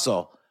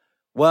hustle."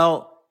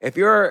 Well, if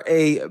you're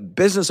a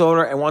business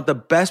owner and want the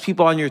best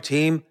people on your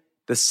team,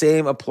 the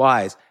same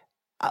applies.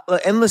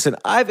 And listen,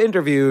 I've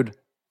interviewed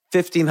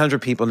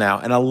 1,500 people now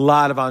and a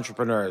lot of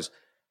entrepreneurs.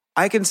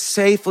 I can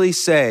safely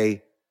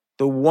say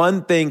the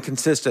one thing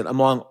consistent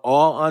among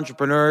all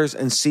entrepreneurs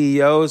and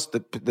CEOs,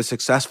 the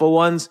successful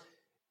ones,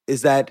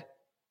 is that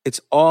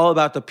it's all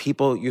about the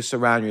people you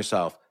surround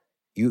yourself.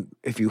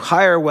 if you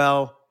hire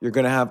well, you're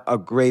going to have a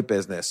great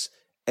business.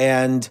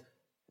 And,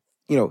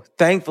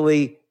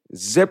 thankfully,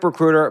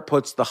 ZipRecruiter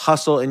puts the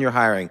hustle in your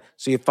hiring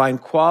so you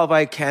find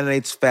qualified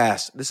candidates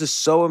fast. This is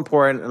so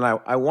important, and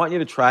I want you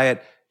to try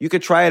it. You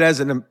could try it as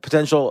a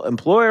potential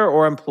employer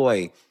or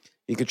employee.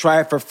 You could try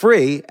it for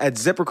free at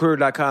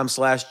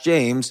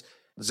ZipRecruiter.com/James.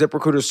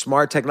 ZipRecruiter's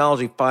smart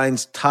technology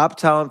finds top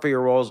talent for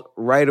your roles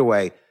right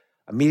away.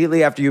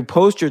 Immediately after you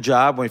post your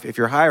job, if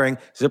you're hiring,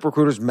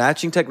 ZipRecruiter's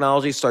matching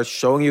technology starts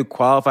showing you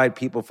qualified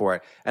people for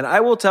it. And I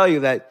will tell you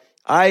that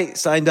I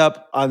signed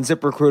up on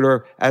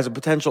ZipRecruiter as a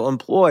potential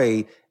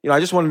employee. I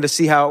just wanted to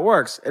see how it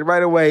works. And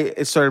right away,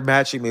 it started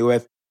matching me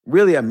with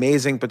really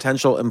amazing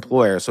potential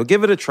employers. So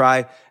give it a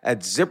try at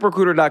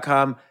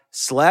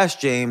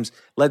ZipRecruiter.com/James.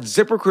 Let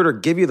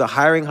ZipRecruiter give you the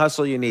hiring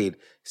hustle you need.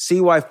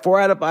 See why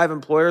 4 out of 5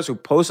 employers who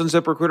post on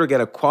ZipRecruiter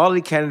get a quality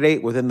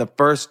candidate within the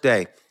first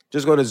day.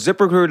 Just go to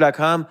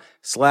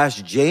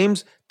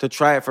ZipRecruiter.com/James to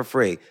try it for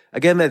free.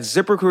 Again, that's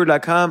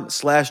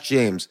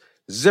ZipRecruiter.com/James.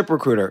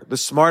 ZipRecruiter, the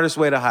smartest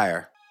way to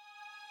hire.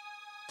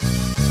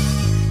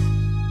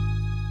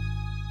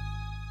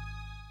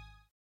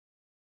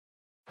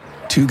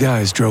 Two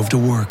guys drove to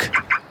work.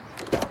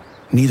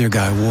 Neither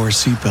guy wore a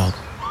seatbelt.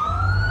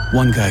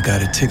 One guy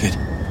got a ticket.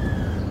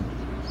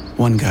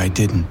 One guy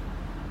didn't.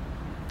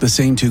 The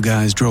same two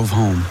guys drove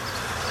home.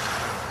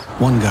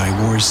 One guy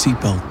wore his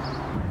seatbelt.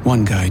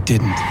 One guy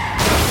didn't.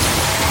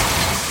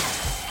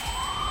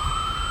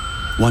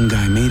 One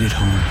guy made it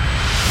home.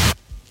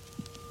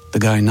 The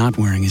guy not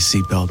wearing his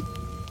seatbelt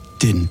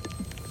didn't.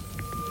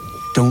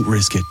 Don't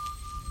risk it.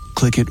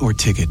 Click it or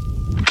ticket.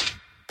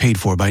 Paid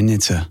for by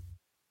NHTSA.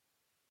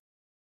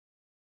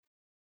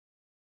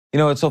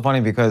 It's so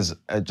funny because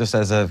just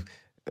as a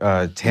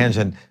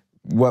tangent,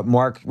 what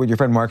your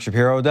friend Mark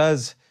Shapiro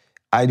does,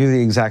 I do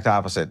the exact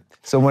opposite.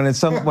 So when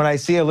I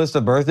see a list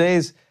of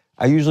birthdays,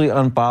 I usually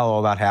unfollow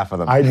about half of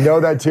them. I know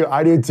that too.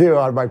 I do too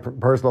on my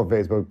personal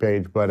Facebook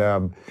page. But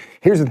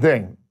here's the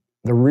thing.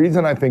 The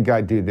reason I think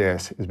I do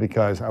this is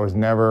because I was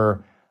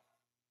never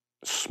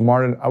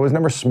smart. I was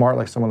never smart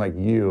like someone like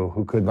you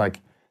who could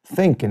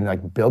think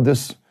and build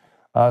this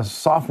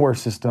software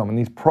system and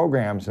these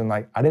programs. And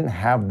I didn't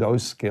have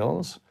those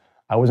skills.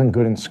 I wasn't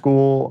good in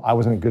school. I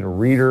wasn't a good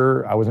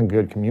reader. I wasn't a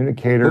good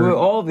communicator. Well,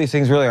 all of these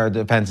things really are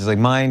defenses, like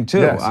mine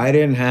too. Yes. I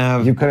didn't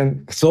have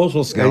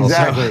social skills.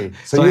 Exactly.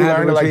 So you I had to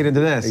learned retreat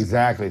into this.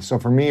 Exactly. So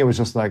for me, it was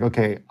just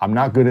okay, I'm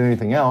not good at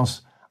anything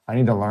else. I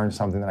need to learn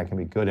something that I can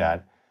be good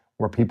at,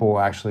 where people will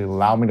actually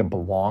allow me to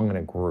belong in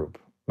a group,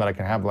 that I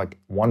can have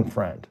one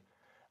friend.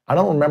 I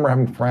don't remember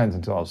having friends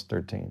until I was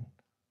 13.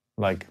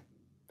 I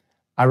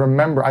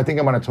think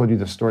I might have told you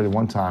this story the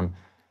one time.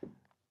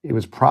 It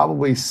was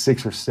probably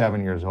 6 or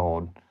 7 years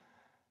old.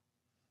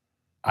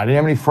 I didn't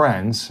have any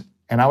friends,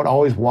 and I would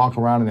always walk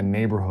around in the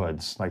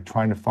neighborhoods,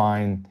 trying to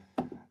find,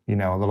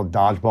 a little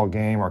dodgeball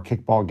game or a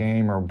kickball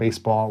game or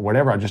baseball,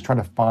 whatever. I just try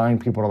to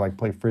find people to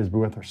play Frisbee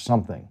with or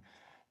something.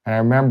 And I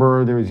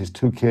remember there was these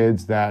 2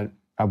 kids that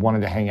I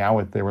wanted to hang out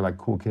with. They were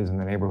cool kids in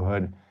the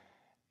neighborhood.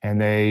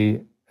 And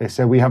they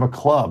said, we have a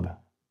club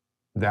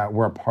that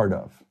we're a part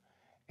of.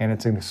 And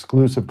it's an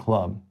exclusive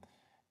club.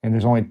 And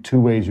there's only 2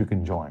 ways you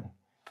can join.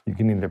 You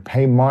can either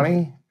pay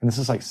money, and this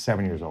is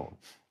 7 years old.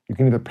 You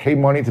can either pay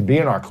money to be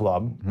in our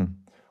club,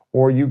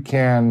 or you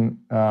can,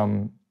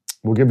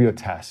 we'll give you a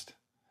test,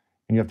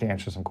 and you have to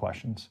answer some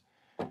questions.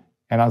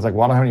 And I was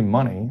well, I don't have any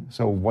money,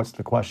 so what's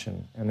the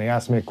question? And they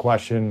asked me a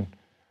question.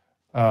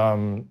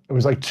 It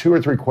was 2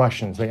 or 3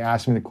 questions. They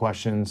asked me the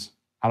questions.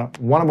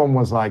 One of them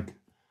was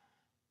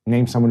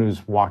name someone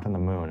who's walked on the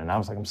moon. And I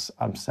was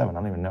I'm 7, I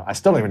don't even know. I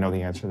still don't even know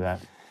the answer to that.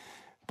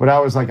 But I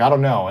was I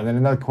don't know. And then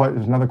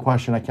another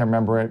question, I can't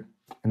remember it.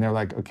 And they're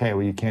okay,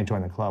 well, you can't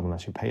join the club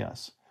unless you pay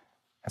us.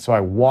 And so I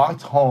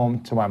walked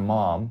home to my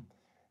mom,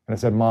 and I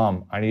said,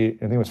 Mom, I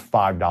think it was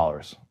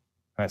 $5.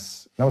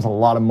 That was a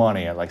lot of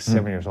money at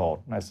 7 years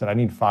old. And I said, I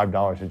need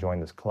 $5 to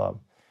join this club.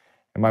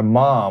 And my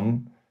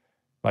mom,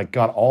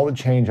 got all the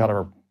change out of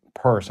her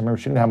purse. I remember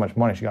she didn't have much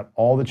money. She got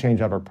all the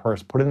change out of her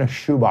purse, put it in a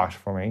shoebox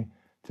for me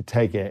to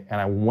take it. And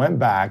I went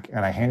back,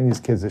 and I handed these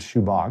kids this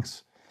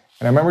shoebox.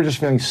 And I remember just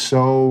feeling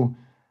so...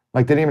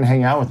 they didn't even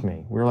hang out with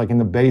me. We were in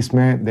the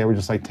basement. They were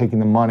just taking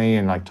the money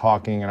and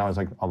talking, and I was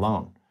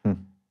alone.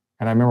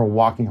 And I remember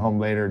walking home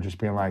later just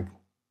being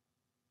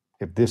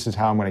if this is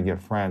how I'm going to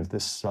get friends,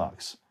 this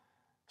sucks.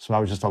 So I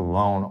was just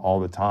alone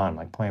all the time,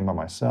 playing by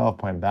myself,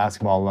 playing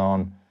basketball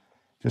alone,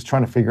 just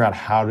trying to figure out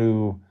how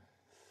to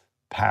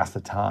pass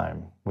the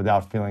time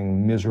without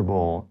feeling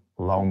miserable,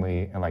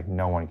 lonely, and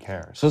no one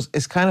cares. So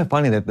it's kind of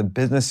funny that the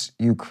business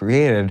you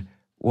created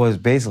was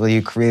basically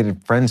you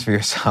created friends for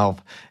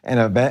yourself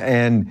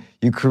and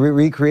you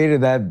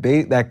recreated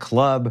that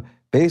club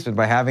basement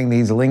by having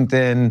these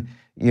LinkedIn,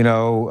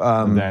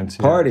 events,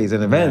 parties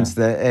and events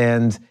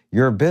and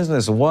your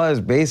business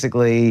was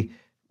basically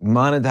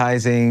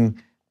monetizing,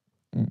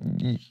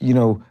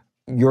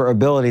 your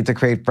ability to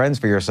create friends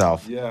for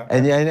yourself. Yeah.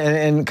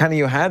 And kind of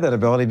you had that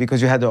ability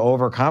because you had to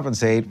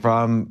overcompensate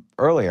from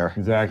earlier.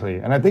 Exactly.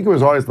 And I think it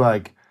was always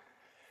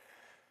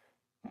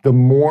the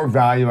more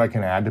value I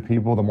can add to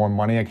people, the more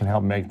money I can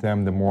help make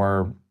them, the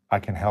more I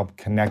can help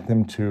connect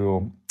them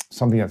to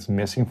something that's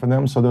missing for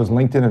them. So those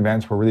LinkedIn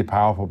events were really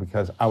powerful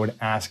because I would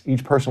ask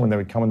each person when they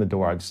would come in the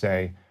door, I'd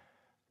say,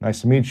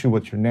 nice to meet you,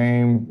 what's your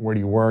name, where do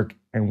you work,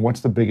 and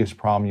what's the biggest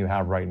problem you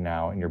have right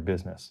now in your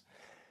business?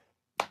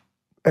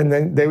 And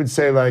then they would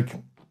say like,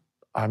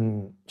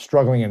 I'm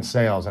struggling in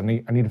sales. I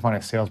need to find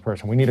a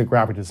salesperson. We need a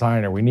graphic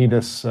designer. We need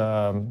this,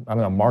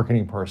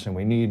 marketing person.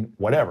 We need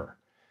whatever.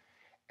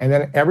 And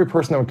then every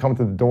person that would come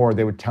to the door,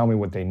 they would tell me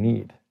what they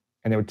need.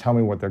 And they would tell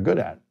me what they're good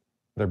at,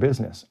 their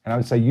business. And I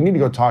would say, you need to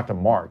go talk to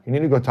Mark. You need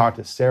to go talk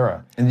to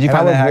Sarah. And did you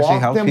find that actually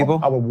helps people?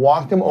 I would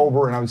walk them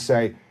over and I would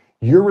say,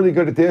 you're really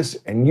good at this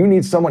and you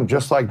need someone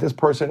just like this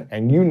person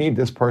and you need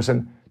this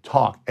person,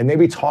 talk. And they'd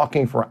be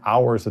talking for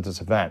hours at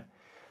this event.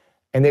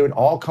 And they would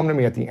all come to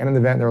me at the end of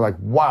the event. They're like,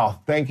 wow,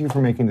 thank you for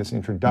making this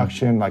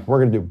introduction. Like, we're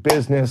gonna do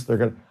business.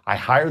 I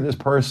hired this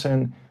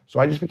person. So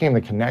I just became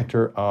the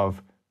connector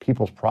of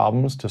people's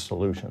problems to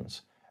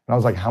solutions. And I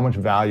was like, how much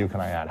value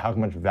can I add? How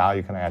much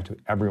value can I add to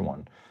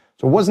everyone?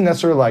 So it wasn't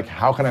necessarily like,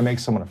 how can I make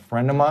someone a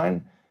friend of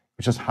mine?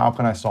 It's just, how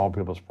can I solve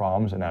people's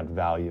problems and add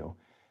value?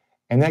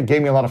 And that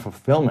gave me a lot of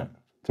fulfillment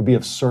to be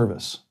of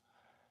service.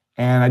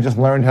 And I just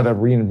learned how to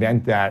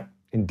reinvent that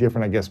in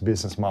different, I guess,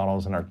 business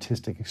models and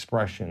artistic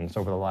expressions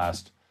over the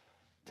last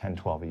 10,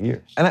 12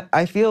 years. And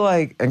I feel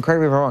like, and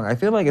correct me if I'm wrong, I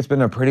feel like it's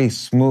been a pretty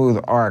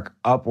smooth arc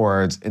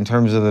upwards in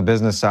terms of the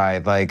business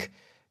side. Like,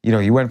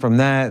 you went from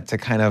that to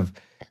kind of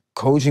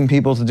coaching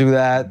people to do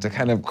that, to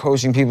kind of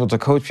coaching people to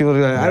coach people to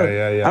do that.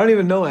 I don't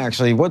even know,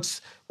 actually.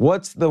 What's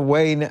the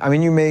way, I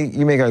mean, you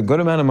make a good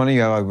amount of money,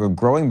 you have a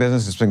growing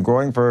business, it's been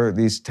growing for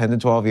these 10 to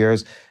 12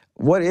 years.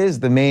 What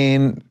is the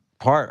main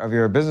part of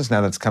your business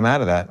now that's come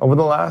out of that? Over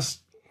the last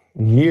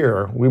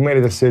year, we made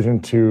a decision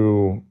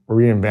to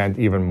reinvent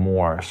even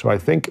more. So I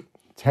think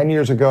 10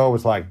 years ago, it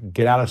was like,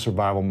 get out of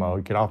survival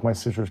mode, get off my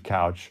sister's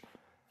couch,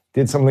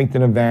 did some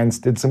LinkedIn events,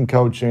 did some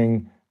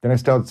coaching. Then I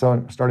started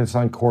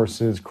selling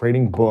courses,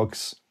 creating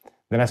books.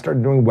 Then I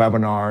started doing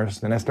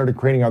webinars. Then I started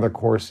creating other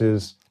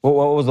courses. What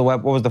was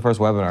the first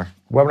webinar?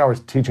 Webinar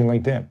was teaching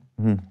LinkedIn.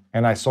 Mm-hmm.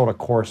 And I sold a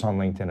course on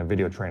LinkedIn, a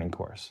video training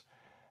course.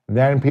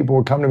 Then people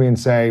would come to me and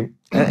say,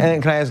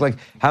 and can I ask, like,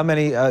 how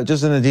many,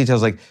 just in the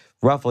details, like,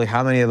 roughly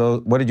how many of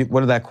those, what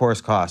did that course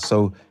cost?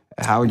 So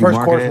how would you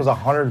market it? First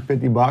course was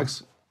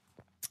 $150,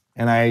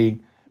 and I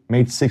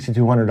made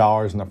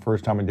 $6,200 in the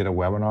first time I did a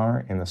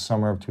webinar in the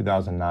summer of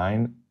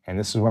 2009. And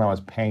this is when I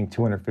was paying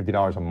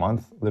 $250 a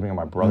month living at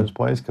my brother's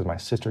place because my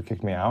sister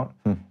kicked me out.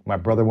 My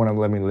brother wouldn't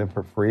let me live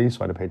for free,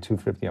 so I had to pay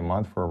 $250 a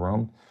month for a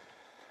room.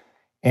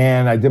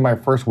 And I did my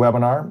first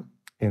webinar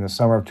in the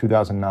summer of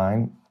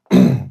 2009,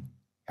 and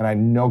I had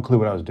no clue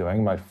what I was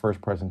doing, my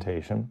first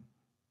presentation.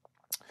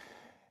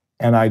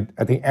 And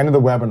at the end of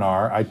the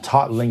webinar, I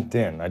taught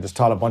LinkedIn. I just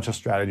taught a bunch of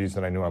strategies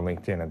that I knew on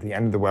LinkedIn. At the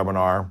end of the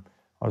webinar,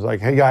 I was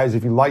like, hey guys,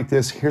 if you like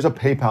this, here's a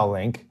PayPal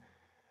link.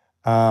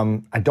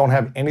 I don't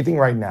have anything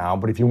right now,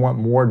 but if you want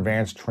more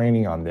advanced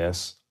training on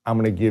this, I'm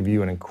gonna give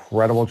you an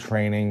incredible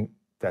training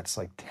that's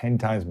like 10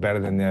 times better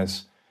than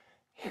this.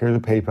 Here's a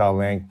PayPal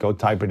link, go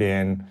type it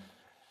in.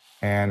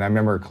 And I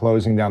remember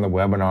closing down the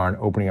webinar and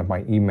opening up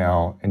my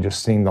email and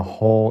just seeing the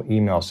whole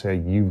email say,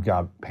 you've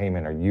got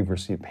payment or you've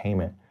received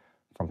payment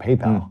from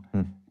PayPal,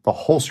 the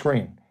whole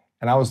screen.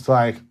 And I was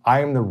like,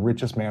 I am the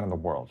richest man in the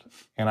world.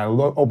 And I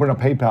opened up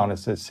PayPal and it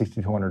said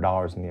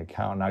 $6,200 in the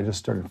account. And I just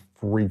started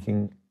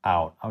freaking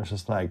out. I was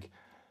just like,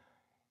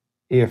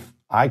 if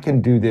I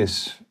can do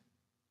this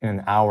in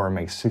an hour and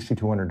make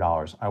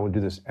 $6,200, I would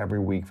do this every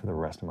week for the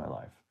rest of my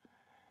life.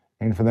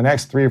 And for the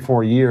next 3 or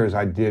 4 years,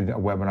 I did a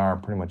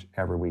webinar pretty much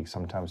every week,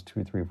 sometimes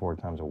 2, 3, 4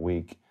 times a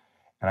week.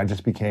 And I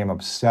just became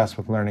obsessed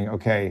with learning,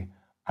 okay,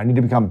 I need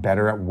to become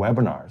better at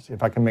webinars.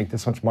 If I can make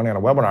this much money on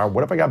a webinar,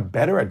 what if I got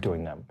better at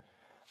doing them?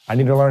 I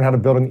need to learn how to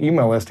build an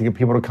email list to get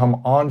people to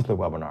come onto the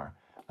webinar.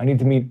 I need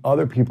to meet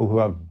other people who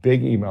have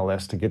big email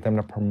lists to get them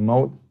to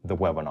promote the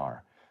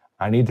webinar.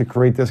 I need to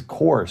create this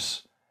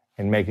course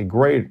and make it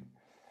great.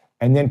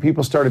 And then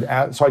people started,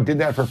 so I did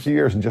that for a few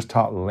years and just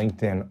taught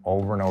LinkedIn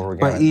over and over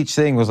again. But each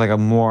thing was like a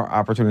more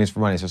opportunities for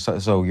money.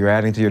 So you're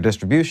adding to your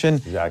distribution.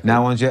 Exactly.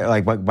 Now once you,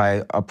 like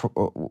by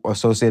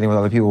associating with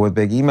other people with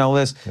big email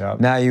lists,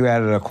 now you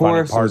added a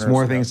course, there's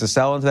more things to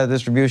sell into that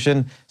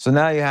distribution. So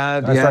now you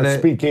had- I started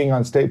speaking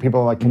on stage.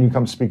 People were like, can you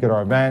come speak at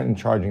our event, and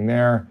charging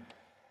there.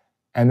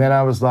 And then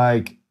I was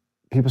like,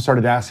 people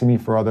started asking me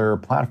for other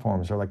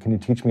platforms. They're like, can you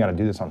teach me how to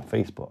do this on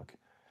Facebook?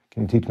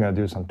 Can you teach me how to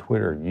do this on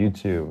Twitter,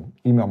 YouTube,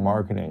 email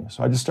marketing?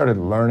 So I just started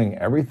learning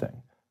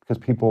everything because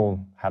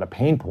people had a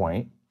pain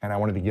point and I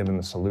wanted to give them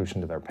the solution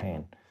to their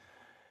pain.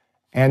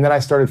 And then I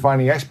started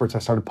finding experts. I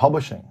started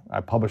publishing. I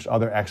published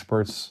other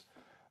experts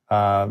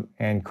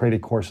and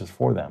created courses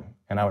for them.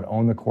 And I would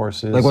own the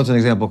courses. Like what's an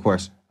example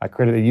course? I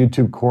created a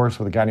YouTube course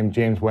with a guy named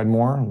James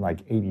Wedmore like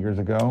 8 years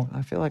ago.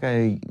 I feel like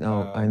I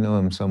know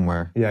him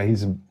somewhere. Yeah,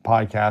 he's a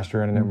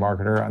podcaster and internet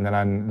marketer. And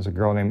then there's a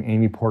girl named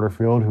Amy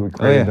Porterfield who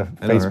created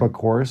the Facebook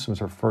course. It was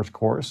her first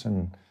course.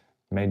 And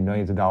made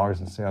millions of dollars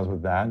in sales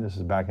with that. This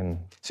is back in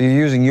So you're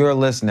using your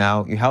list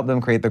now. You help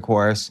them create the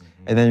course,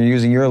 and then you're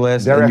using your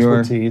list their and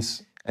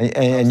expertise.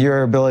 and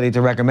your ability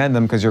to recommend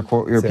them because your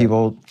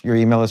people, your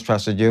email list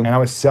trusted you. And I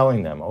was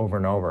selling them over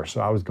and over.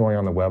 So I was going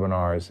on the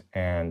webinars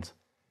and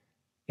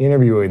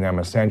interviewing them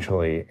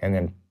essentially, and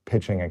then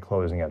pitching and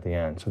closing at the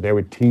end. So they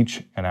would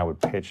teach and I would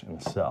pitch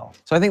and sell.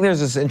 So I think there's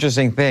this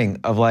interesting thing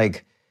of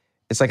like,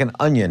 it's like an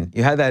onion.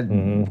 You had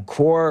that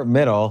core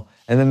middle,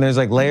 and then there's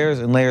like layers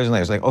and layers and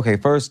layers. Like, okay,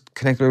 first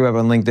connect your web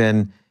on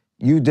LinkedIn.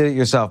 You did it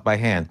yourself by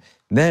hand.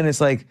 Then it's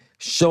like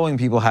showing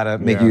people how to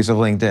make use of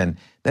LinkedIn.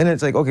 Then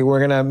it's like, okay, we're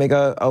gonna make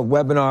a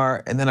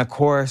webinar and then a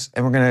course,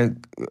 and we're gonna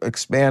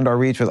expand our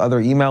reach with other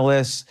email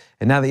lists.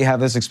 And now that you have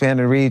this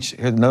expanded reach,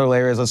 here's another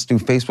layer is let's do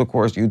Facebook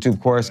course, YouTube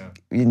course.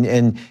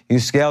 And you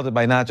scaled it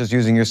by not just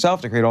using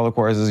yourself to create all the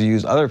courses, you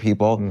use other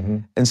people.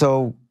 And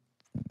so,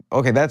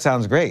 okay, that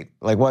sounds great.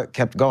 Like what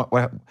kept going,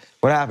 what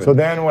happened? So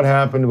then what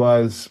happened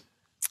was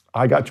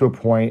I got to a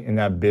point in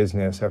that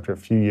business after a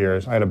few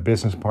years. I had a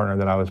business partner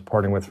that I was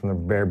partnering with from the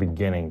very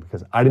beginning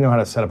because I didn't know how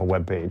to set up a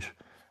web page.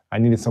 I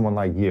needed someone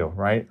like you,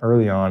 right?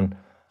 Early on,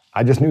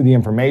 I just knew the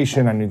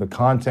information, I knew the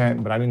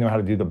content, but I didn't know how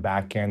to do the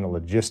back end, the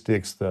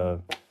logistics,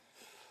 the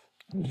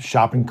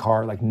shopping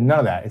cart, like none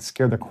of that. It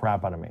scared the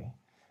crap out of me.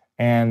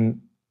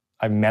 And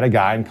I met a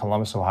guy in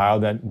Columbus, Ohio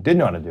that did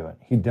know how to do it.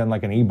 He'd done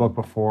like an ebook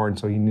before, and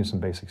so he knew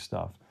some basic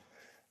stuff.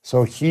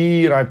 So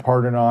he and I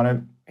partnered on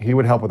it. He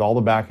would help with all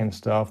the back end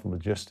stuff,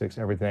 logistics,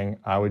 everything.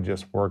 I would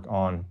just work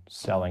on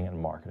selling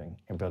and marketing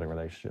and building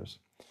relationships.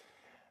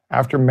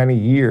 After many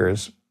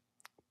years,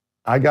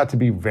 I got to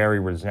be very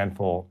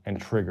resentful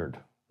and triggered.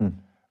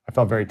 I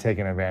felt very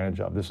taken advantage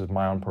of. This is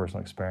my own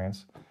personal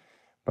experience.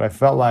 But I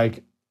felt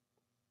like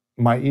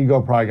my ego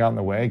probably got in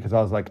the way because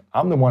I was like,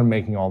 I'm the one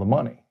making all the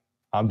money.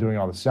 I'm doing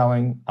all the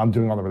selling. I'm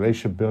doing all the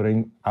relationship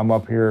building. I'm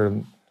up here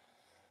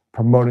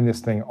promoting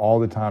this thing all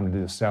the time to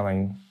do the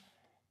selling.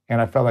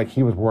 And I felt like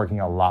he was working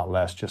a lot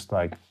less, just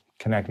like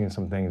connecting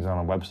some things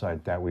on a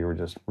website that we were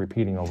just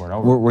repeating over and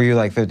over. Were you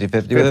like 50-50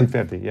 with him?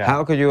 50-50, yeah.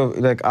 How could you,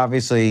 like,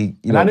 obviously,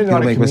 you And I know, didn't know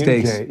how people to make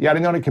communicate. mistakes. Yeah, I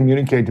didn't know how to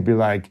communicate to be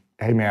like,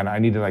 hey man, I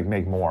need to like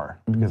make more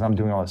because I'm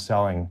doing all the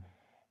selling.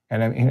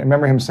 And I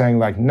remember him saying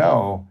like,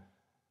 no,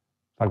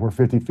 like we're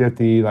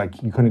 50-50,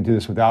 like you couldn't do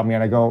this without me.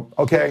 And I go,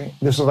 okay,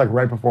 this was like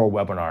right before a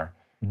webinar.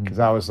 Because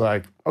I was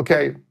like,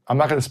 okay, I'm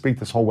not gonna speak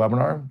this whole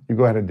webinar, you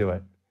go ahead and do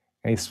it.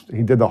 And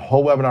he did the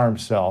whole webinar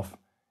himself,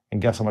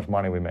 and guess how much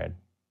money we made?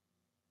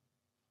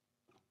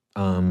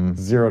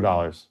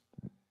 $0.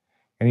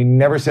 And he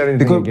never said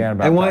anything again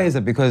about that. And why is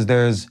it? Because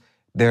there's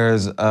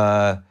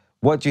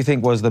what do you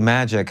think was the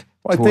magic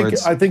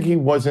towards? I think he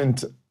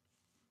wasn't,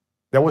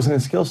 that wasn't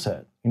his skill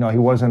set. You know, he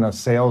wasn't a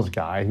sales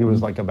guy, he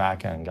was like a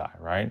back end guy,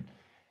 right?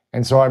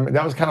 And so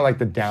that was kind of like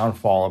the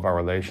downfall of our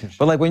relationship.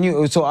 But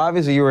like so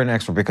obviously you were an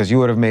expert because you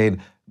would have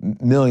made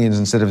millions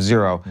instead of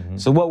zero.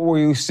 So what were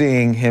you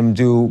seeing him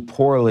do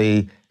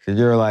poorly that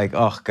you're like,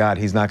 oh God,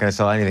 he's not gonna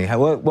sell anything?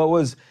 What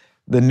was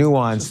the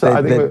nuance?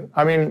 I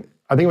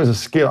think it was a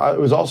skill. It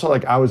was also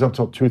like I was up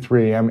till 2,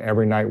 3 a.m.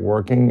 every night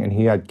working, and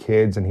he had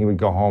kids, and he would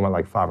go home at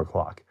like 5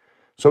 o'clock.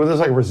 So it was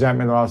this like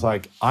resentment that I was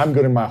like, I'm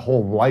putting my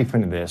whole life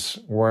into this,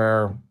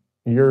 where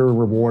you're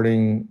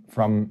rewarding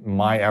from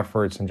my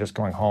efforts and just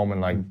going home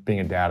and like being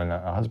a dad and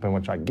a husband,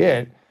 which I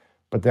get,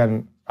 but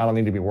then I don't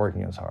need to be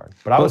working as hard.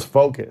 But I was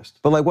focused.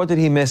 But like, what did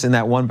he miss in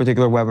that one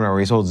particular webinar where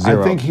he sold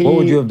zero? I think what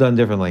would you have done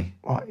differently?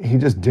 Well, he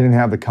just didn't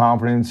have the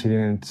confidence. He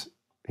didn't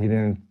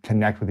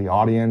connect with the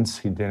audience.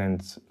 He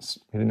didn't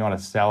know how to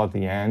sell at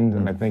the end.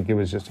 And I think it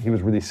was just, he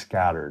was really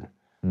scattered.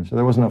 So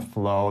there wasn't a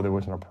flow, there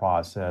wasn't a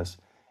process.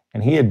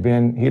 And he had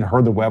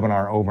heard the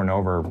webinar over and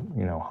over,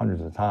 you know,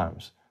 hundreds of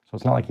times. So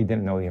it's not like he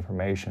didn't know the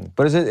information.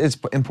 But it's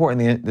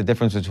important, the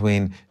difference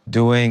between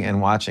doing and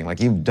watching.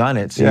 Like you've done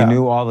it, so you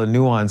knew all the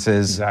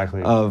nuances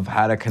of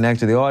how to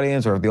connect to the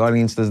audience, or if the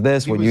audience does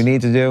this, what you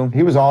need to do.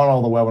 He was on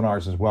all the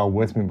webinars as well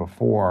with me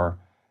before,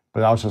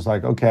 but I was just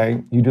like,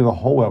 okay, you do the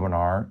whole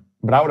webinar,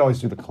 but I would always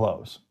do the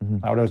close.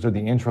 I would always do the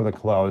intro, the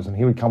close, and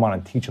he would come on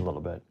and teach a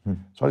little bit.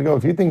 So I'd go,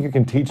 if you think you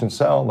can teach and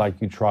sell,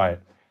 like you try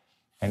it.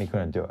 And he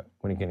couldn't do it,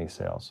 wouldn't get any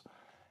sales.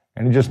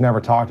 And he just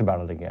never talked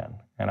about it again.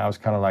 And I was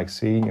kind of like,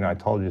 see, you know, I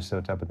told you so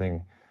type of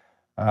thing.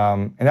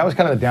 And that was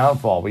kind of the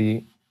downfall.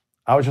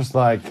 I was just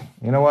like,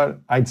 you know what?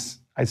 I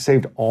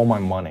saved all my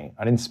money.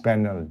 I didn't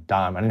spend a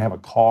dime. I didn't have a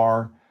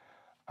car.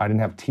 I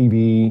didn't have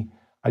TV.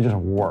 I just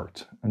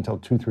worked until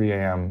 2, 3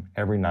 a.m.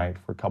 every night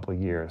for a couple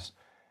of years.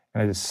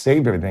 And I just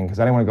saved everything because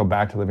I didn't want to go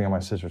back to living on my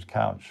sister's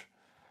couch.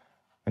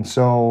 And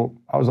so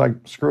I was like,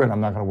 screw it,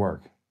 I'm not going to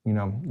work. You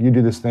know, you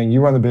do this thing,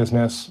 you run the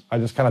business. I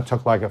just kind of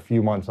took like a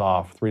few months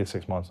off, 3 to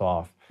 6 months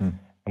off.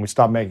 And we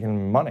stopped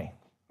making money.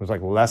 It was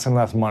like less and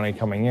less money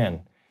coming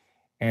in.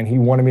 And he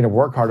wanted me to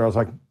work harder. I was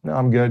like, no,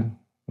 I'm good.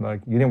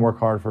 Like, you didn't work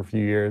hard for a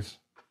few years.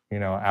 You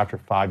know, after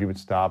 5, you would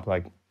stop.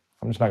 Like,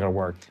 I'm just not going to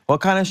work. Well,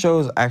 it kind of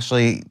shows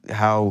actually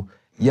how,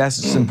 yes,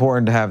 it's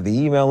important to have the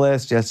email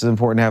list. Yes, it's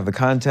important to have the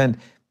content.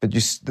 But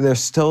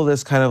there's still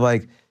this kind of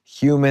like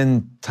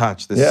human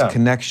touch, this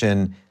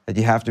connection that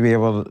you have to be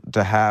able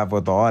to have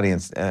with the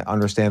audience,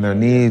 understand their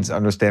needs,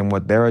 understand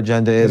what their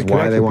agenda is,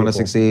 why they want to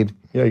succeed.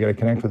 Yeah, you got to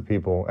connect with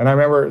people. And I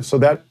remember, so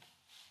that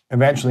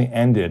eventually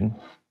ended,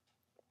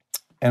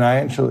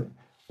 and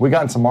we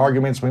got in some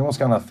arguments. We almost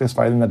got in a fist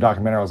fight in the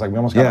documentary. I was like, we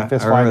almost got in a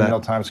fist fight in the middle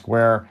of Times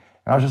Square.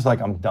 And I was just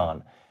like, I'm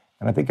done.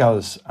 And I think I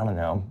was, I don't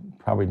know,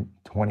 probably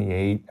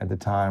 28 at the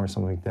time or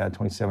something like that,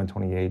 27,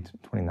 28,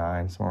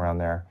 29, somewhere around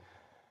there.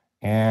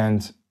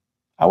 And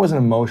I wasn't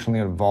emotionally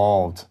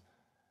involved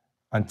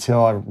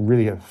until I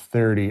really hit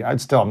 30. I'm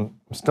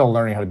still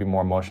learning how to be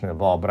more emotionally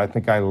involved, but I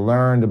think I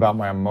learned about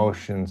my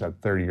emotions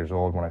at 30 years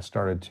old when I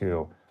started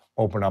to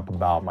open up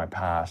about my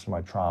past and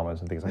my traumas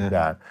and things like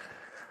that.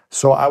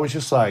 So I was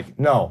just like,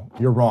 no,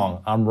 you're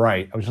wrong, I'm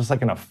right. I was just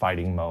like in a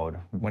fighting mode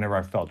whenever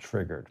I felt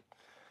triggered.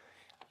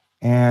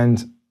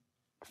 And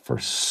for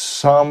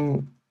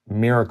some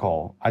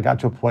miracle, I got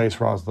to a place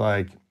where I was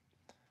like,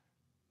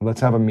 let's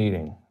have a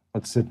meeting,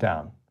 let's sit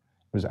down.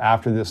 It was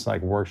after this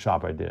like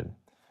workshop I did.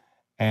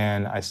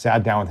 And I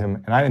sat down with him,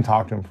 and I didn't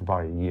talk to him for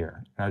probably a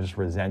year. And I just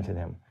resented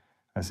him.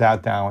 I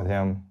sat down with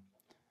him,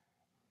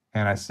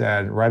 and I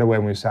said, right away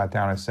when we sat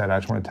down, I said, I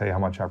just want to tell you how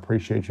much I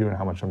appreciate you and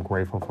how much I'm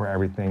grateful for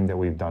everything that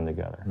we've done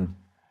together.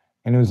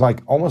 And it was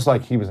like, almost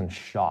like he was in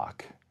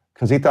shock,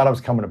 because he thought I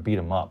was coming to beat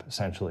him up,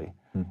 essentially,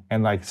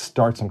 and like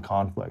start some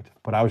conflict.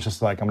 But I was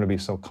just like, I'm going to be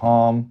so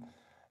calm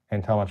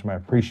and tell how much I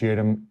appreciate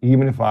him,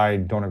 even if I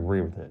don't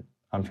agree with it.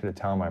 I'm just going to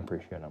tell him I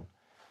appreciate him.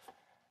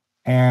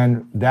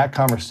 And that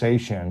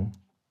conversation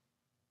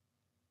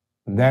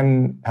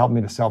then helped me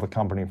to sell the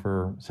company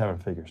for 7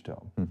 figures to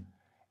him.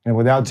 And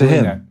without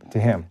doing that, to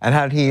him. And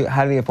how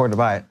did he afford to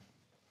buy it?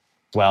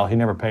 Well, he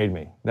never paid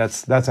me.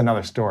 That's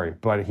another story.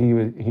 But he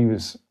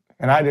was,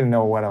 and I didn't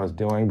know what I was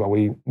doing, but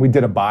we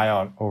did a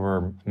buyout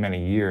over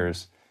many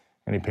years,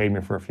 and he paid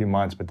me for a few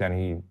months, but then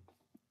he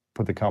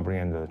put the company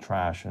into the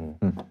trash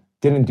and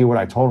didn't do what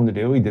I told him to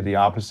do. He did the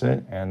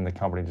opposite, and the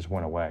company just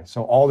went away.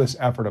 So all this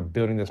effort of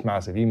building this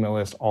massive email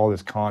list, all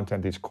this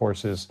content, these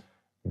courses,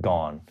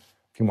 gone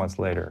a few months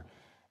later.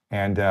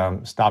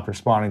 And stopped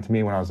responding to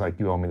me when I was like,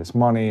 you owe me this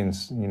money, and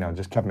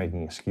just kept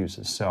making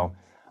excuses. So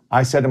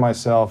I said to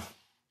myself,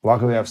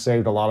 luckily I've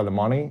saved a lot of the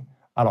money.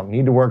 I don't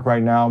need to work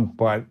right now,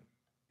 but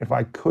if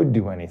I could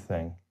do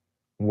anything,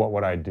 what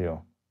would I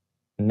do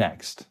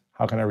next?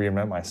 How can I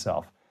reinvent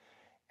myself?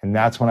 And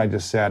that's when I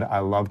just said, I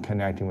love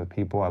connecting with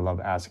people. I love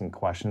asking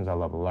questions. I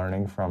love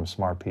learning from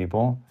smart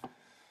people.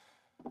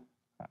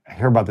 I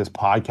hear about this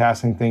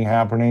podcasting thing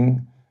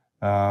happening.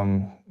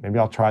 Maybe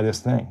I'll try this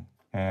thing.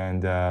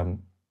 And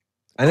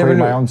I never knew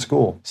my own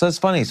school. So it's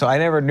funny. So I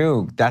never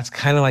knew that's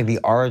kind of like the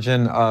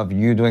origin of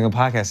you doing a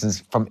podcast.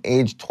 Since from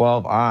age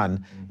 12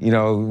 on, it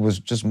was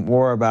just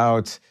more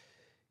about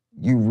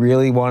you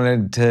really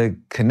wanted to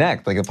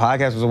connect. Like a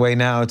podcast was a way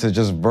now to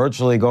just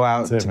virtually go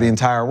out to the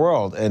entire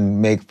world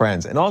and make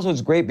friends. And also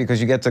it's great because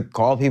you get to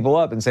call people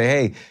up and say,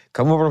 hey,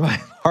 come over to my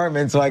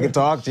apartment so I can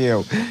talk to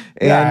you.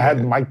 And I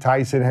had Mike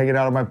Tyson hanging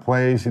out at my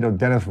place,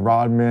 Dennis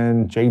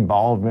Rodman, Jay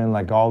Baldwin,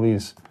 like all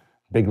these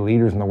big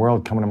leaders in the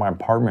world coming to my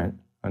apartment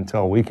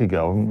until a week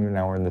ago.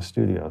 Now we're in the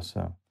studio,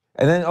 so.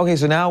 And then, okay,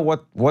 so now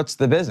what's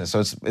the business? So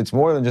it's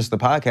more than just the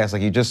podcast.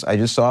 Like I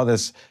just saw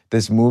this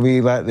movie,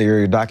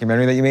 your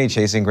documentary that you made,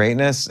 Chasing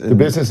Greatness. The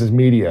business is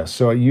media.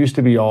 So it used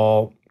to be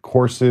all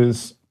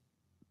courses,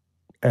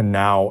 and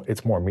now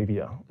it's more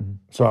media.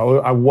 So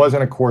I was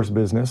in a course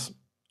business,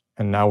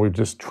 and now we've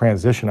just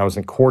transitioned. I was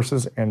in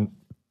courses and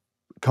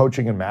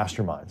coaching and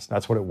masterminds.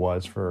 That's what it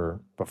was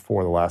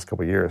before the last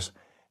couple of years.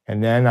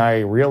 And then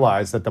I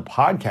realized that the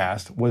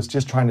podcast was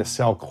just trying to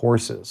sell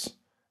courses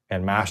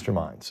and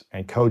masterminds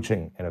and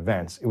coaching and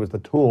events. It was the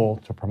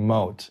tool to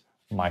promote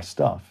my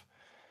stuff.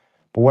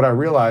 But what I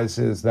realized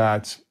is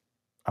that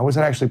I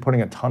wasn't actually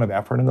putting a ton of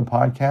effort in the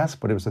podcast,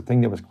 but it was the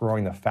thing that was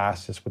growing the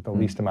fastest with the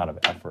least amount of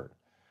effort.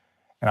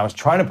 And I was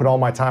trying to put all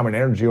my time and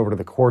energy over to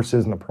the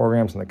courses and the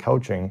programs and the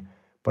coaching,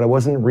 but I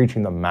wasn't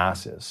reaching the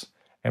masses.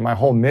 And my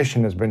whole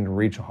mission has been to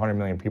reach 100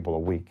 million people a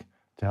week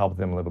to help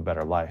them live a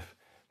better life.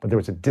 But there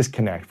was a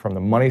disconnect from the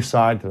money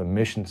side to the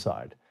mission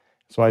side.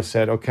 So I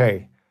said,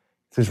 okay,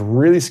 this is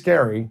really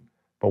scary,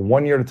 but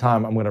 1 year at a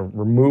time, I'm going to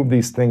remove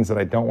these things that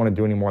I don't want to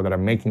do anymore, that are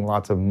making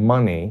lots of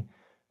money,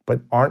 but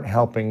aren't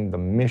helping the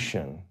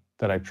mission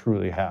that I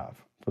truly have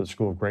for the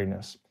School of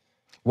Greatness.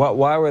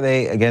 Why were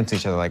they against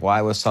each other? Like,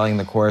 why was selling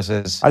the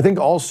courses? I think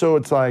also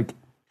it's like,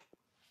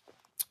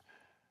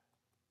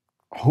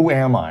 who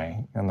am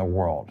I in the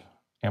world?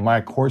 Am I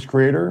a course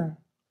creator,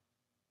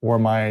 or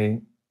am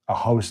I a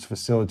host,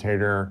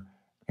 facilitator,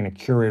 and a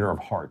curator of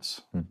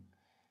hearts?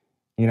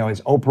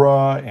 Is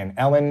Oprah and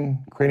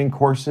Ellen creating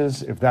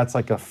courses? If that's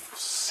like a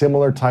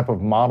similar type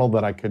of model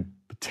that I could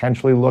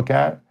potentially look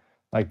at,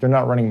 like they're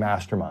not running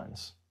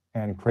masterminds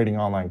and creating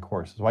online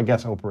courses. Well, I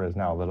guess Oprah is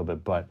now a little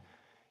bit, but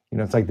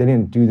it's like they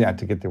didn't do that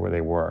to get to where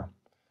they were.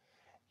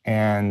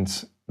 And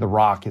The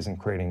Rock isn't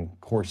creating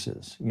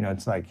courses.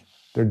 It's like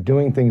they're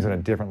doing things at a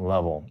different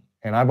level.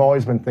 And I've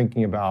always been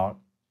thinking about,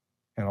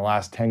 in the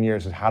last 10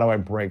 years, is how do I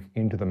break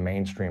into the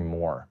mainstream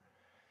more?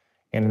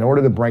 And in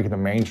order to break in the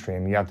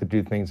mainstream, you have to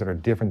do things that are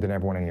different than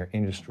everyone in your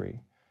industry.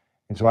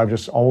 And so I've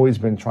just always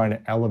been trying to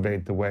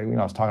elevate the way, I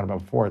was talking about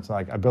before, it's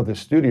like I built this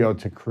studio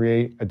to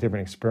create a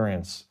different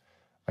experience,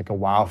 like a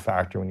wow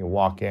factor when you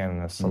walk in,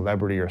 and a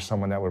celebrity or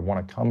someone that would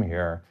want to come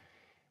here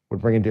would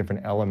bring a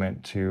different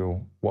element to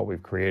what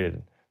we've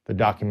created. The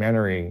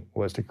documentary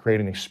was to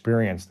create an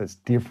experience that's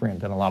different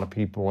than a lot of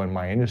people in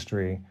my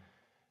industry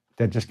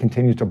that just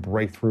continues to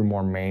break through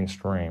more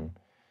mainstream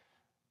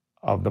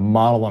of the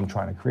model I'm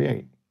trying to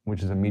create,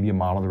 which is a media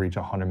model to reach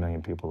 100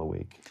 million people a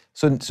week.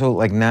 So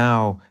like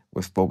now,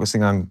 with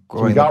focusing on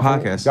growing the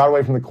podcast. We got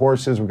away from the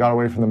courses, we got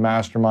away from the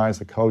masterminds,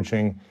 the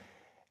coaching,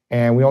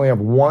 and we only have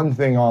one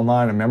thing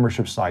online, a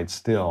membership site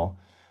still.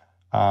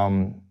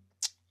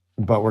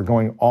 But we're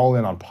going all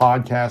in on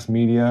podcast,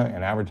 media,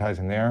 and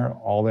advertising there.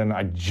 All in.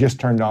 I just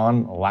turned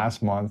on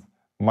last month,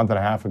 a month and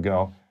a half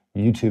ago,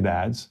 YouTube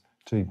ads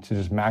to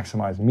just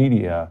maximize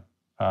media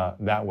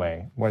that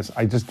way.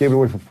 I just gave it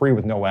away for free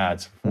with no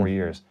ads for 4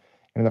 years.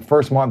 And in the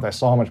first month, I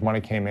saw how much money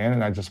came in,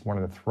 and I just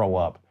wanted to throw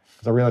up.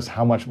 Because I realized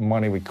how much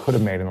money we could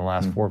have made in the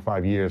last 4 or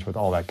 5 years with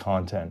all that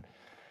content.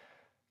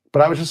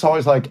 But I was just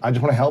always like, I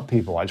just want to help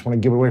people. I just want to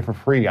give it away for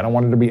free. I don't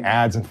want it to be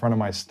ads in front of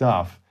my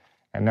stuff.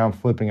 And now I'm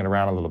flipping it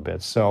around a little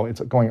bit. So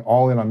it's going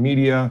all in on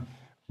media,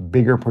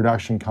 bigger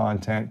production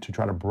content to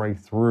try to break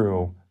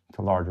through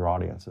to larger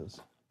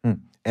audiences.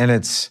 And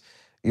it's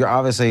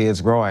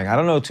growing. I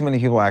don't know too many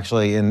people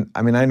actually,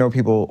 I know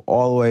people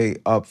all the way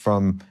up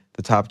from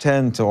the top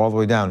 10 to all the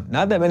way down.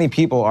 Not that many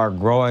people are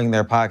growing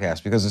their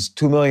podcast because there's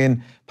 2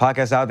 million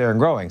podcasts out there and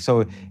growing.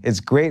 So it's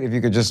great if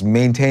you could just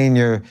maintain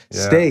your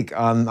stake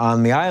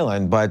on the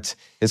island, but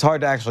it's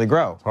hard to actually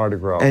grow. It's hard to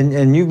grow.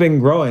 And you've been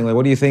growing. Like,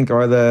 what do you think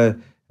are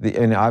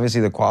and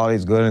obviously the quality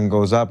is good and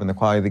goes up, and the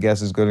quality of the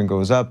guest is good and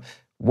goes up.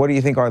 What do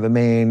you think are the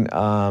main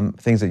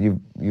things that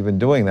you've been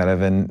doing that have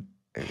been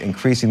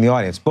increasing the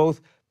audience,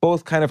 both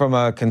kind of from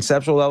a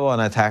conceptual level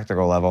and a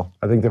tactical level?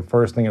 I think the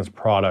first thing is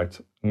product,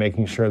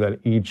 making sure that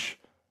each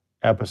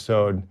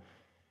episode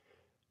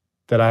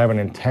that I have an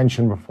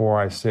intention before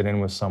I sit in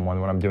with someone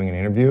when I'm doing an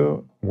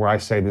interview where I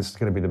say this is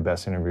going to be the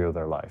best interview of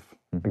their life.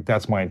 Like,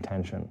 that's my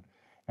intention.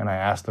 And I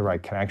ask the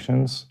right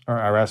connections, or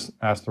I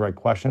ask the right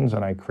questions,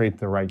 and I create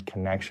the right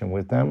connection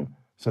with them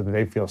so that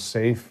they feel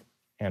safe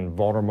and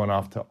vulnerable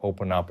enough to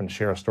open up and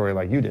share a story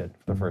like you did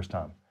for the first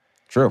time.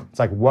 True. It's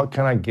like, what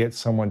can I get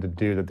someone to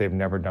do that they've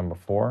never done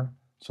before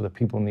so that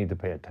people need to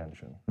pay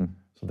attention?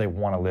 So they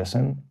want to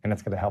listen, and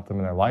it's going to help them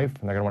in their life,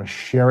 and they're going to want to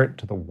share it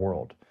to the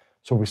world.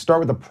 So if we start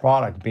with the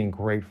product being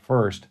great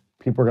first,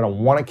 people are going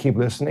to want to keep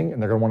listening,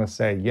 and they're going to want to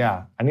say,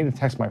 yeah, I need to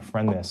text my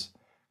friend this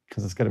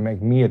because it's going to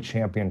make me a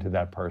champion to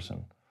that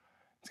person.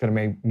 It's going to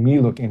make me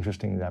look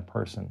interesting to that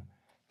person.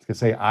 It's going to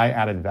say I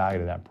added value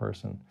to that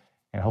person.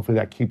 And hopefully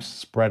that keeps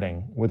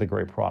spreading with a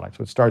great product.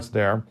 So it starts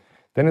there.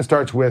 Then it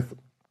starts with,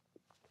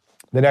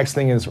 the next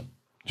thing is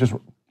just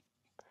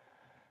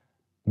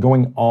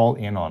going all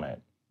in on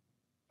it.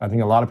 I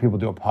think a lot of people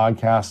do a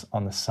podcast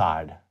on the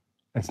side.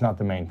 It's not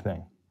the main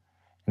thing.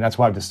 And that's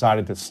why I've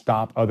decided to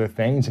stop other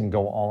things and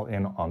go all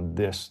in on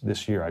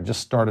this year. I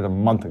just started a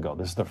month ago.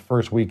 This is the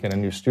first week in a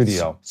new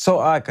studio. So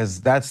odd, because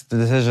that's the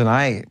decision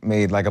I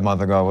made like a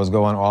month ago, was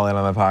going all in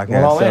on the podcast.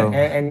 Going all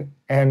in.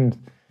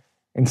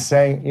 And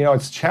saying,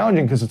 it's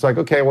challenging because it's like,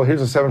 okay, well,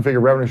 here's a 7-figure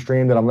revenue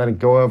stream that I'm letting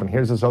go of, and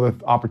here's this other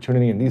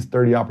opportunity and these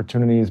 30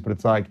 opportunities. But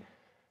it's like,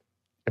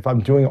 if I'm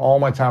doing all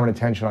my time and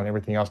attention on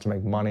everything else to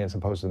make money as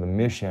opposed to the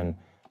mission,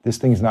 this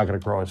thing's not going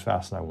to grow as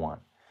fast as I want.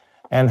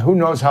 And who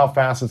knows how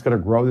fast it's going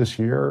to grow this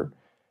year,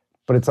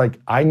 but it's like,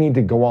 I need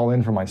to go all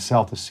in for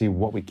myself to see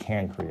what we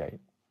can create.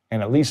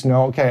 And at least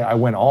know, okay, I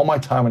went all my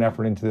time and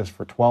effort into this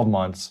for 12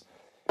 months.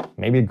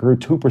 Maybe it grew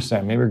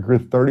 2%, maybe it grew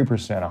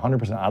 30%,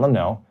 100%, I don't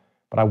know.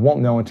 But I won't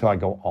know until I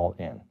go all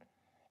in.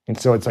 And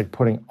so it's like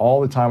putting all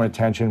the time and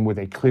attention with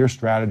a clear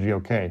strategy.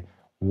 Okay,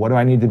 what do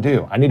I need to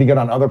do? I need to get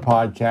on other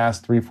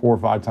podcasts 3, 4,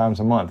 5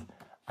 times a month.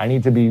 I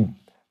need to be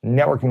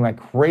networking like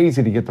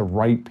crazy to get the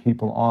right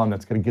people on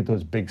that's going to get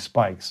those big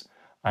spikes.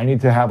 I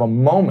need to have a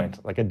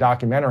moment, like a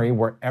documentary,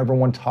 where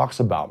everyone talks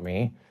about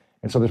me.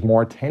 And so there's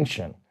more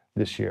attention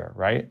this year,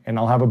 right? And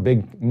I'll have a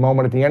big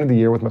moment at the end of the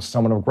year with my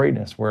Summit of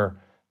Greatness where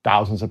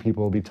thousands of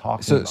people will be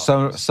talking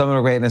about it. Summit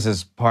of Greatness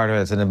is part of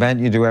it. It's an event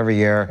you do every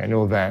year.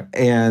 Annual event.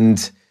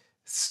 And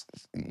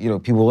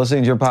people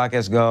listening to your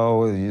podcast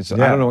go,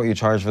 I don't know what you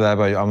charge for that,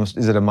 but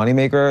is it a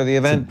moneymaker, the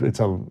event? It's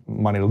a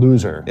money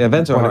loser. Yeah,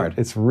 events are hard.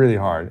 It's really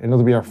hard. And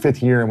it'll be our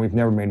 5th year, and we've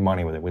never made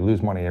money with it. We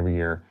lose money every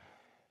year.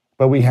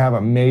 But we have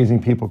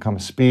amazing people come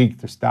speak.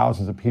 There's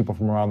thousands of people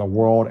from around the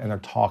world, and they're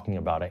talking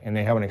about it. And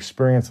they have an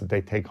experience that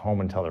they take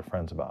home and tell their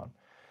friends about.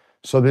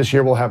 So this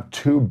year we'll have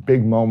 2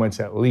 big moments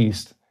at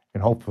least,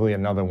 and hopefully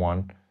another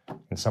one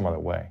in some other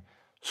way.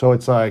 So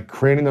it's like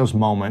creating those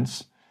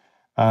moments,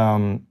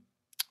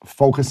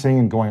 focusing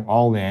and going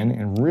all in,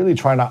 and really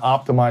trying to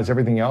optimize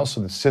everything else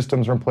so the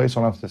systems are in place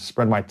so I don't have to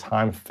spread my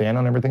time thin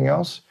on everything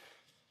else.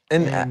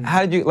 And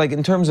how did you, like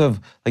in terms of,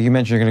 like you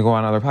mentioned you're gonna go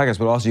on other podcasts,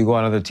 but also you go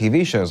on other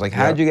TV shows. Like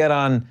how did you get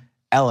on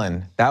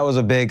Ellen? That was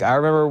a big, I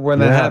remember when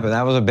that happened.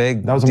 That was a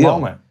big That was a deal.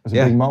 moment. It was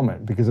a big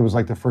moment because it was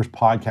like the first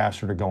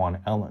podcaster to go on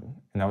Ellen.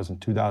 And that was in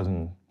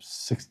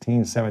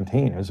 2016,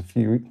 17. It was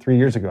 3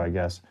 years ago, I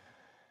guess.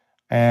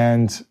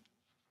 And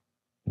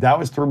that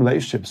was the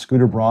relationship.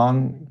 Scooter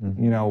Braun,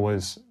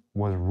 was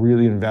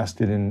really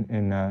invested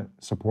in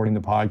supporting the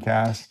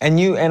podcast.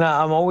 And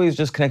I'm always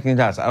just connecting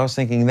the dots. I was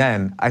thinking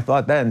I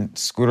thought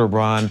Scooter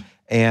Braun,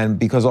 and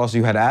because also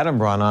you had Adam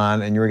Braun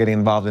on, and you were getting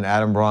involved in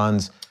Adam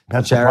Braun's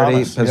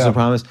charity, Pets of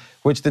Promise,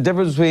 which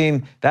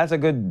that's a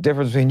good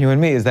difference between you and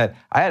me, is that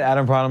I had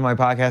Adam Braun on my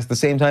podcast the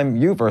same time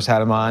you first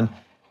had him on,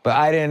 but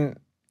I didn't,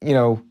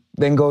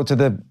 then go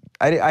to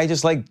I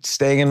just liked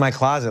staying in my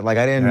closet. Like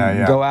I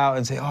didn't go out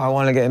and say, I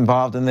want to get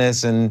involved in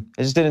this, and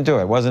I just didn't do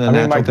it. It wasn't a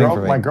natural thing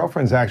for me. My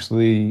girlfriend's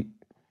actually,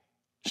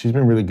 she's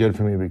been really good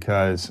for me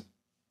because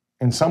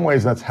in some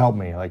ways that's helped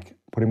me, like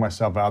putting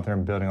myself out there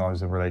and building all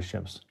these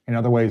relationships. In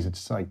other ways,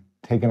 it's like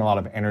taking a lot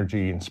of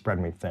energy and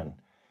spreading me thin.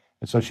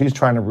 And so she's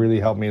trying to really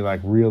help me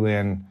like reel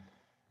in.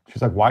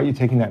 She's like, why are you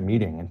taking that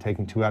meeting and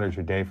taking 2 hours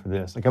your day for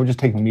this? Like I would just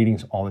take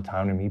meetings all the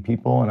time to meet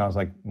people. And I was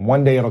like,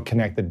 one day it'll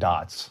connect the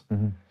dots.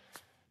 Mm-hmm.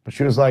 But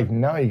she was like,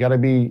 no, you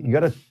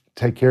gotta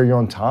take care of your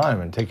own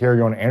time and take care of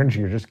your own energy.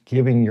 You're just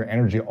giving your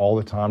energy all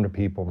the time to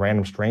people,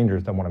 random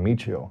strangers that want to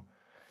meet you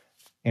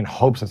in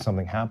hopes that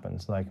something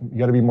happens. Like you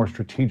gotta be more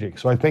strategic.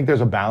 So I think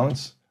there's a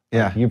balance.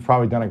 Yeah. Like, you've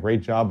probably done a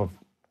great job of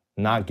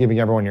not giving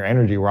everyone your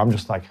energy, where I'm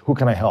just like, who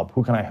can I help?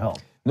 Who can I help?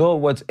 No,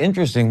 what's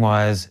interesting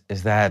is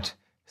that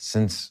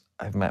since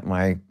I've met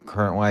my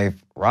current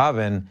wife,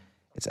 Robin,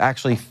 it's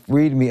actually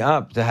freed me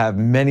up to have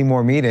many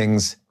more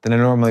meetings than I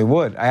normally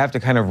would. I have to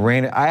kind of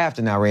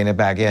now rein it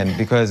back in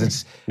because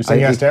it's... You're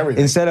saying yes to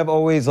everything. Instead of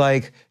always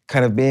like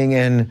kind of being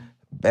in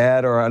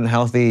bad or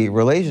unhealthy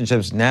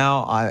relationships,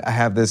 now I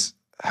have this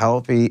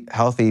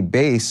healthy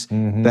base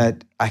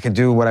that I can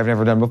do what I've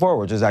never done before,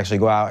 which is actually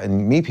go out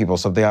and meet people,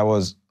 something I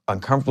was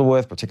uncomfortable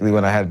with, particularly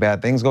when I had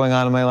bad things going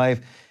on in my life.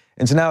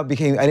 And so now I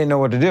didn't know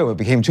what to do. It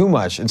became too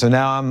much. And so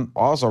now I'm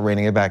also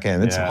reining it back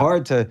in. It's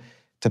hard to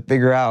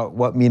figure out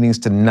what meetings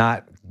to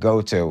not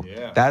go to.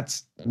 Yeah.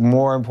 That's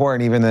more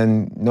important even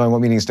than knowing what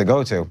meetings to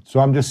go to. So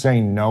I'm just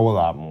saying no a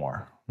lot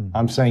more. Mm-hmm.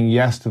 I'm saying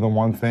yes to the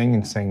one thing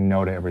and saying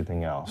no to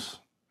everything else.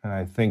 And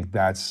I think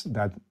that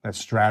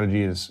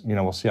strategy is,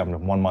 we'll see.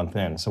 I'm 1 month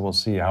in, so we'll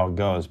see how it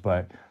goes.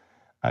 But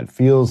it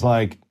feels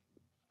good.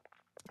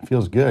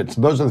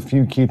 So those are the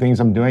few key things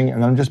I'm doing.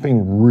 And I'm just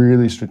being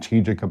really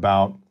strategic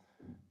about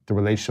the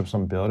relationships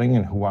I'm building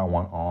and who I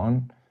want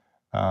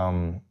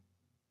on.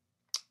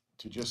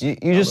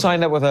 You just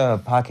signed up with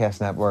a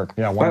podcast network.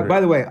 Yeah. By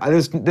the way,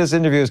 this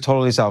interview is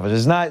totally selfish.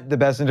 It's not the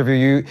best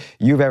interview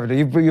you've ever done.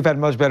 You've had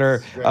much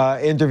better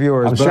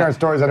interviewers. I'm sharing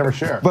stories I never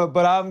share.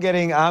 But I'm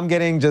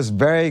getting just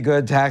very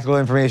good tactical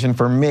information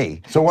for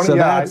me. So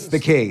that's the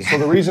key.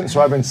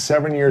 So I've been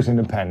 7 years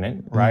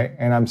independent, right?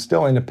 And I'm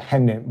still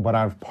independent, but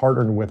I've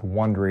partnered with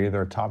Wondery,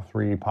 their top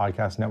 3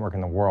 podcast network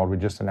in the world. We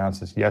just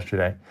announced this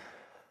yesterday,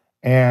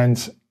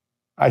 and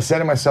I said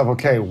to myself,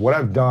 okay, what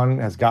I've done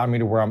has gotten me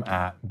to where I'm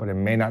at, but it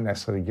may not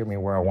necessarily get me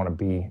where I want to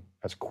be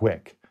as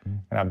quick.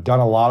 And I've done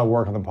a lot of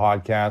work on the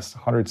podcast,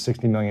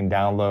 160 million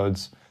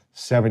downloads,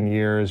 7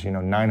 years,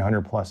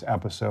 900 plus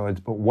episodes.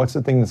 But what's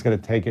the thing that's going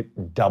to take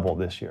it double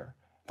this year?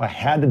 If I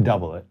had to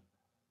double it,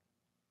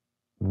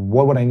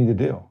 what would I need to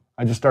do?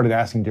 I just started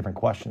asking different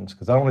questions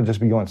because I don't want to just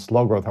be going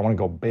slow growth. I want to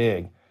go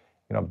big,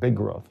 big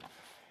growth.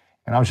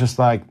 And I was just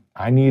like,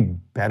 I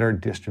need better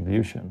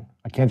distribution.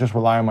 I can't just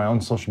rely on my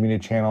own social media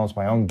channels,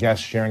 my own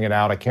guests sharing it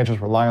out. I can't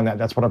just rely on that.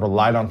 That's what I've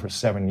relied on for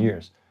 7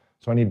 years.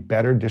 So I need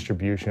better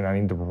distribution. I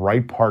need the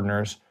right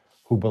partners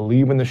who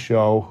believe in the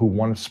show, who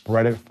want to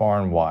spread it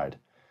far and wide.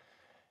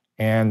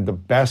 And the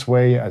best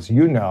way, as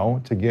you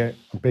know, to get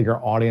a bigger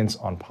audience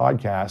on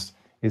podcasts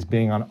is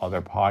being on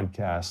other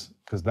podcasts,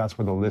 because that's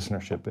where the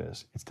listenership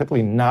is. It's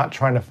typically not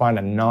trying to find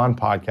a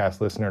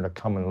non-podcast listener to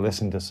come and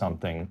listen to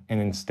something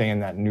and then stay in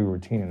that new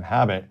routine and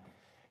habit.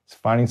 It's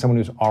finding someone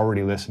who's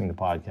already listening to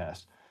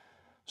podcasts.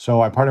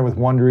 So I partnered with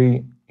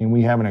Wondery, and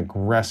we have an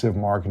aggressive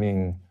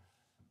marketing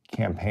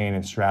campaign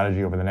and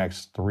strategy over the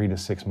next 3 to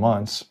 6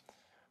 months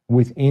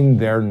within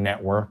their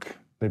network.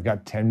 They've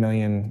got 10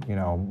 million,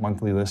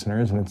 monthly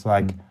listeners, and it's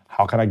like,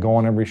 how can I go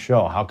on every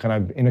show? How can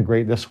I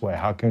integrate this way?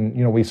 How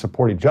can, we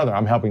support each other?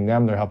 I'm helping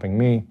them, they're helping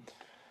me.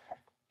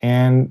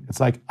 And it's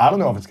like, I don't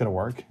know if it's gonna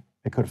work.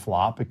 It could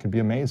flop, it could be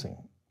amazing.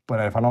 But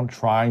if I don't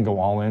try and go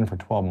all in for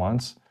 12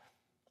 months,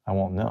 I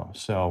won't know.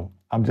 So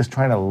I'm just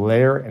trying to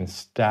layer and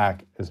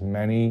stack as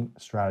many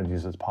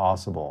strategies as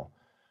possible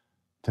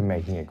to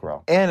making it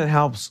grow. And it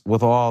helps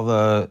with all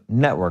the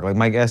network. Like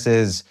my guess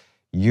is,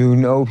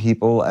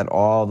 people at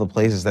all the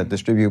places that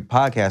distribute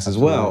podcasts as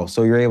well.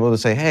 So you're able to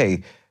say,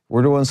 hey,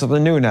 we're doing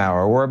something new now,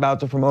 or we're about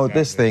to promote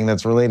this thing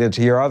that's related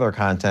to your other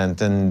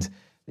content. And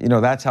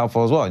that's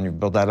helpful as well. And you've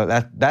built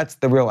that's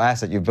the real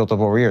asset you've built up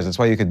over years. That's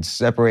why you could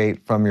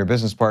separate from your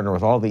business partner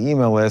with all the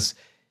email lists.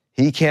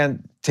 He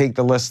can't take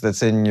the list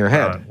that's in your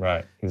head.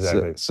 Right,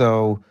 exactly.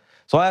 So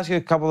I'll ask you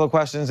a couple of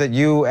questions that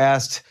you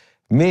asked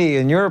me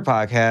in your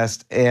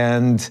podcast,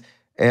 and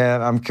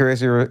I'm curious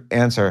your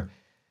answer.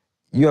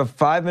 You have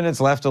 5 minutes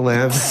left to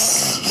live.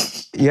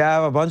 you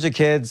have a bunch of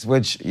kids,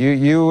 which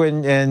you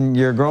and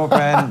your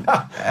girlfriend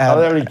I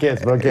don't have any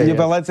kids, but okay.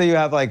 But let's say you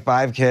have like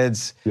 5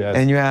 kids, Yes.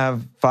 and you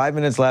have 5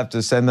 minutes left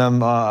to send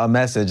them a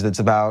message that's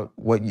about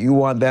what you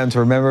want them to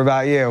remember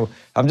about you.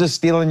 I'm just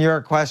stealing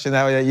your question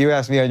that you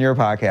asked me on your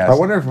podcast. I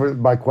wonder if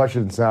my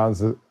question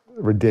sounds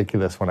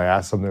ridiculous when I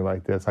ask something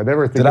like this. I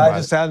never think Did about I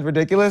just sound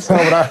ridiculous? No,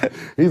 but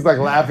he's like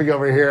laughing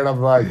over here, and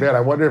I'm like, man, I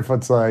wonder if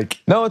it's like.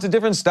 No, it's a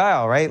different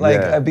style, right? Like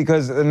Yeah.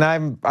 because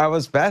I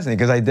was fascinated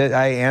because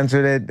I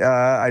answered it.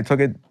 I took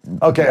it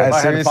Okay,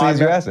 as seriously as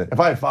you asked it. If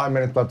I had 5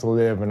 minutes left to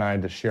live and I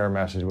had to share a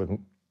message with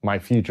my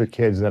future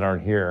kids that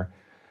aren't here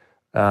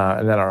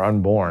and that are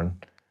unborn,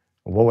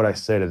 what would I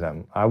say to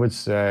them? I would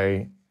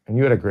say, and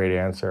you had a great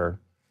answer.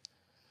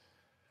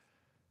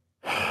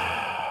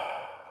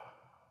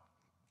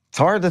 It's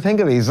hard to think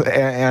of these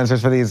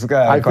answers for these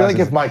guys. I feel like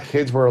if my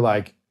kids were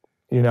like,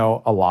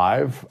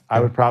 alive, I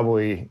would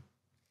probably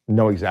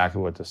know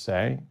exactly what to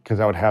say because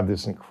I would have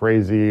this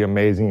crazy,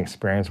 amazing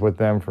experience with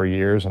them for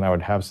years and I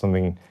would have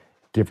something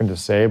different to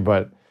say.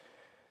 But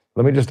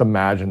let me just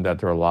imagine that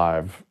they're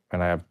alive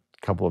and I have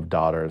a couple of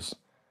daughters.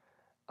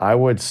 I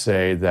would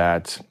say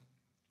that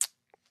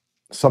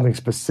something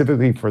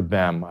specifically for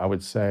them, I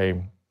would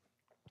say,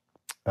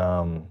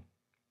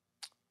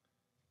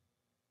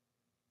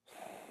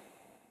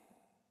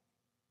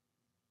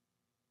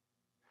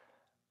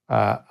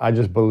 I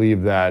just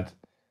believe that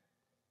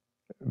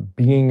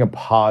being a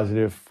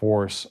positive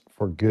force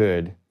for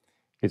good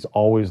is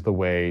always the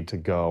way to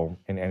go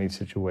in any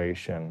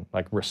situation.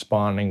 Like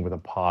responding with a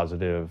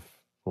positive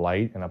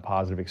light and a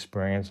positive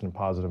experience and a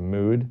positive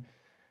mood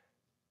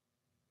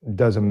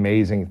does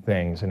amazing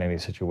things in any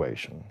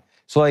situation.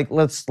 So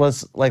let's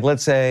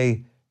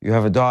say you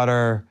have a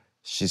daughter,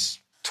 she's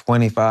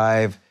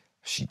 25,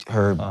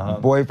 her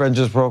boyfriend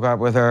just broke up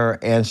with her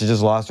and she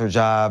just lost her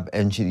job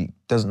and she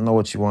doesn't know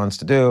what she wants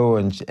to do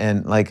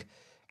and like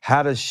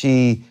how does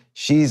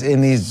she's in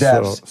these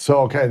depths. So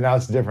okay, now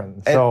it's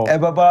different. So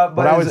but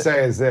what I would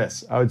say is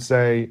this. I would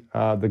say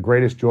the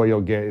greatest joy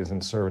you'll get is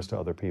in service to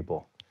other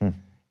people.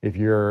 If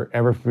you're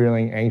ever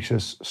feeling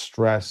anxious,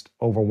 stressed,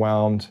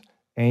 overwhelmed,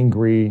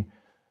 angry,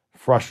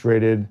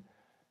 frustrated,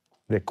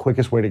 the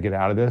quickest way to get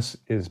out of this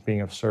is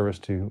being of service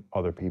to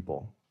other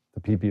people,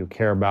 the people you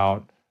care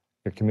about,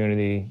 your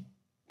community,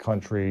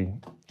 country,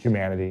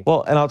 humanity.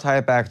 Well, and I'll tie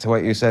it back to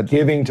what you said.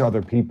 Giving to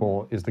other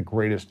people is the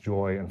greatest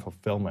joy and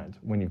fulfillment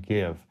when you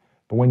give.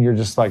 But when you're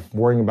just like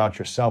worrying about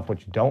yourself, what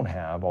you don't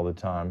have all the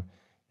time,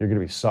 you're going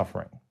to be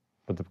suffering.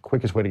 But the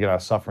quickest way to get out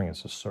of suffering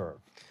is to serve.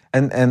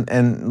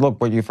 And look,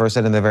 what you first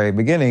said in the very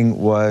beginning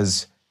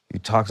was you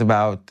talked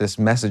about this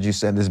message you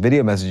sent, this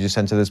video message you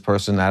sent to this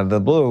person out of the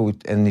blue,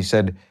 and you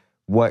said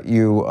what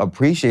you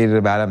appreciated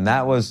about him.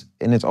 That was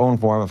in its own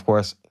form, of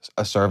course,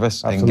 a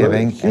service and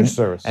giving. Huge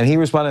service. And he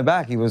responded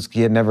back.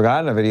 He had never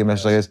gotten a video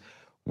message like this.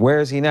 Where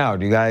is he now?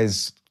 Do you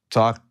guys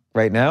talk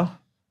right now?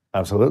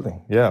 Absolutely,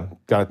 yeah.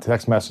 Got a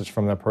text message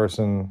from that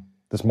person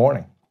this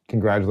morning,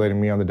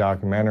 congratulating me on the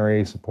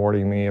documentary,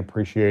 supporting me,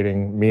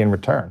 appreciating me in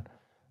return.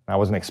 I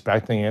wasn't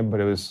expecting it,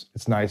 but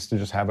it's nice to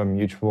just have a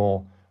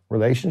mutual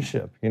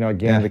relationship.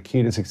 Again, the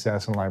key to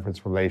success in life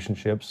is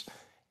relationships.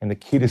 And the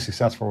key to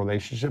successful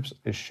relationships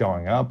is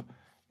showing up,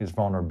 is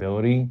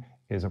vulnerability,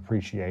 is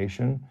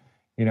appreciation.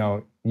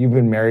 You've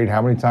been married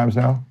how many times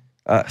now?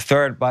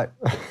 Third, but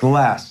the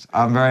last.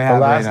 I'm very happy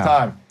the last now.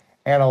 time.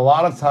 And a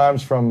lot of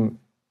times from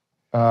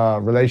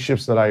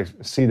relationships that I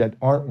see that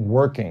aren't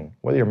working,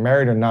 whether you're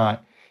married or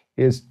not,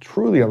 is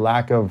truly a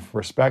lack of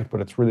respect,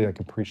 but it's really like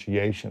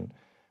appreciation.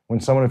 When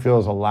someone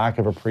feels a lack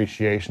of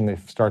appreciation, they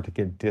start to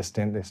get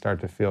distant, they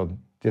start to feel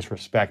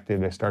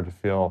disrespected, they start to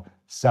feel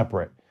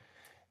separate.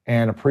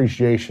 And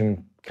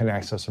appreciation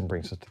connects us and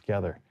brings us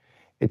together.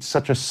 It's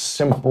such a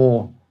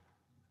simple,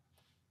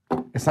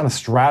 it's not a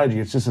strategy,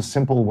 it's just a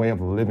simple way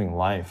of living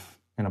life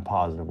in a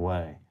positive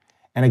way.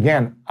 And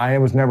again, I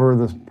was never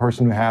the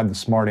person who had the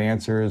smart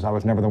answers. I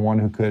was never the one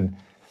who could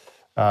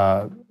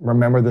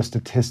remember the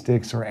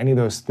statistics or any of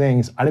those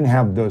things. I didn't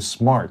have those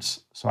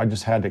smarts, so I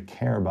just had to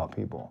care about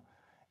people.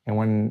 And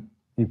when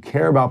you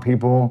care about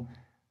people,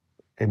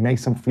 it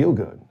makes them feel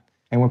good.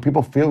 And when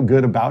people feel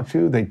good about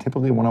you, they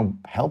typically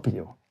want to help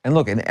you. And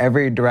look, in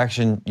every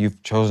direction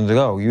you've chosen to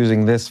go,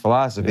 using this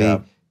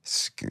philosophy,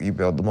 you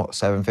build the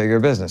 7-figure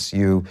business,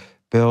 you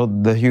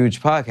build the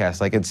huge podcast.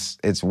 Like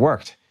it's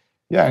worked.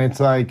 Yeah, and it's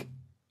like,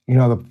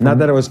 not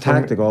that it was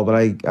tactical, but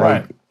I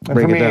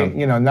break it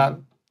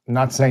down.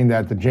 Not saying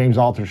that the James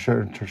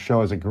Altucher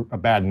show is a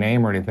bad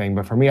name or anything,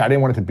 but for me, I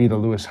didn't want it to be the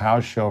Lewis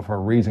Howes show for a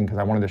reason, because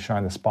I wanted to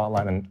shine the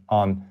spotlight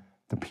on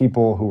the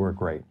people who were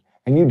great.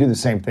 And you do the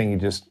same thing, you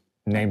just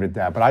named it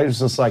that. But I was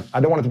just like,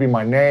 I don't want it to be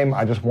my name,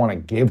 I just want to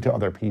give to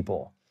other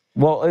people.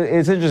 Well,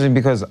 it's interesting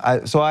because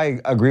I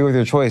agree with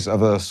your choice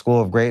of a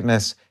School of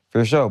Greatness for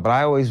your show, but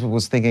I always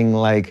was thinking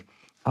like,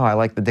 oh, I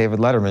like the David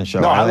Letterman show.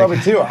 No, I love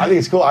it too. I think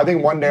it's cool. I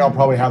think one day I'll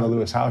probably have the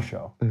Lewis Howes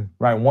show,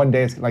 right? One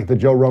day it's like the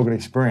Joe Rogan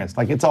Experience.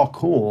 Like it's all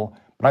cool,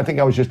 but I think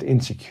I was just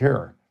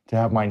insecure to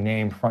have my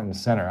name front and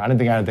center. I didn't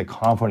think I had the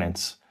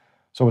confidence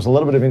So it was a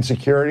little bit of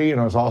insecurity, and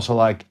it was also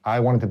like, I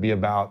want it to be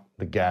about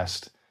the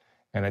guest,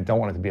 and I don't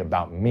want it to be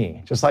about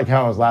me. Just like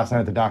how it was last night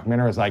at the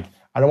documentary, it's like,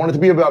 I don't want it to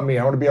be about me.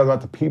 I want it to be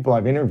about the people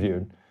I've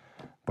interviewed,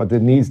 but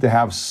it needs to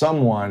have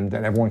someone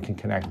that everyone can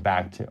connect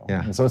back to.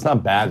 Yeah. And so it's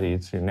not bad that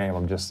it's your name.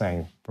 I'm just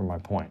saying from my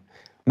point.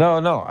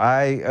 No,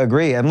 I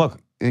agree. And look,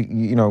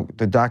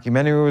 the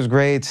documentary was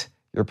great.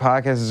 Your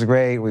podcast is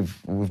great. We've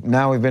been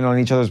on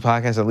each other's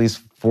podcast at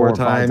least four or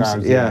five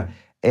times. Yeah.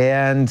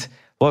 And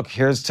look,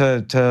 here's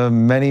to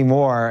many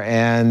more.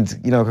 And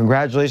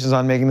congratulations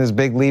on making this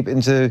big leap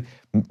into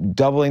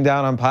doubling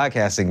down on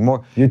podcasting.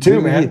 More. You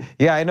too, man.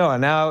 Yeah, I know. And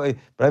now,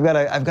 but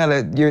I've got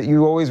to.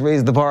 You always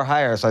raise the bar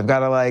higher, so I've got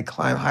to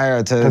climb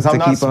higher to. Because I'm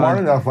not keep smart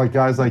on. enough like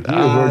guys like you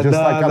who are just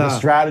got the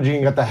strategy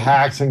and got the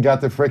hacks and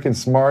got the freaking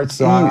smarts.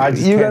 So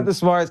you got the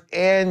smarts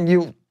and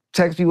you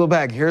text people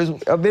back. Here's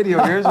a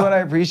video. Here's what I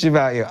appreciate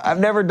about you. I've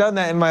never done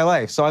that in my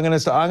life, so I'm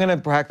gonna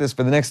practice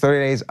for the next 30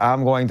 days.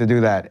 I'm going to do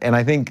that, and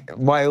I think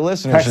my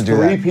listeners should do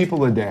that. Text 3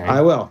 people a day.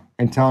 I will.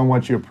 And tell them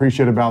what you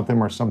appreciate about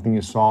them or something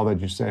you saw that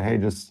you said, hey,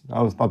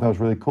 I thought that was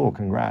really cool.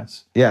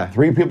 Congrats. Yeah.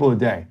 3 people a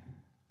day.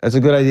 That's a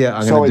good idea.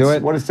 I'm gonna do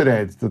it. What is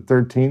today? It's the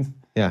 13th.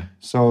 Yeah.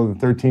 So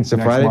the 13th. It's a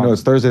Friday. Month. No,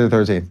 it's Thursday the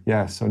 13th.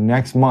 Yeah. So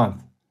next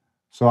month.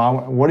 So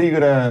what are you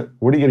gonna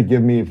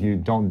give me if you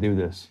don't do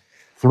this?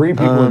 3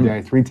 people a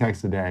day, 3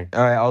 texts a day.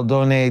 All right, I'll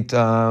donate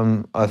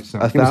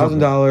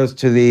 $1,000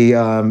 to the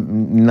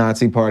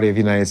Nazi Party of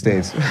the United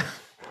States.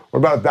 What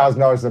about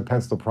 $1,000 to the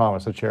Pencil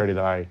Promise, a charity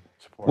that I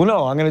support? Well,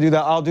 no, I'm going to do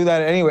that. I'll do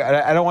that anyway.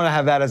 I don't want to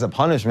have that as a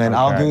punishment.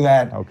 Okay. I'll do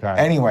that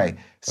anyway.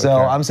 So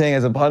Okay. I'm saying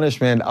as a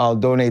punishment, I'll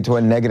donate to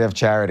a negative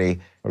charity.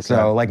 Okay.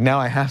 So now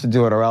I have to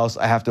do it, or else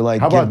I have to How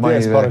give about money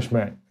this to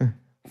punishment?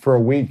 For a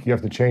week, you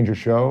have to change your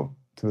show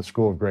to the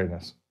School of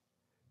Greatness.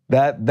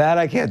 That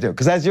I can't do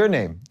because that's your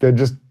name. Then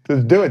just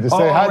do it. Just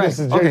say, hi, right. this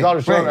is James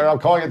Alder Show, Right. and I'm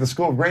calling it the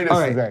School of Greatness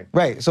today.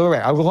 Right. So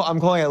I'm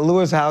calling it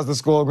Lewis House, the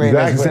School of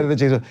Greatness instead of the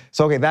James.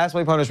 So that's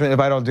my punishment if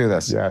I don't do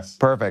this. Yes.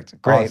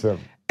 Perfect. Great. Awesome.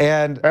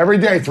 And Every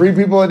day, 3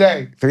 people a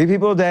day. 3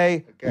 people a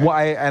day.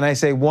 Okay. And I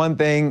say one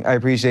thing, I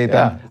appreciate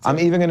them. Yeah, I'm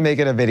even going to make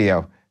it a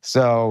video.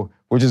 So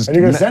we're just. And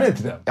you're going to send it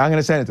to them. I'm going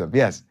to send it to them.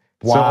 Yes.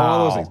 Wow. So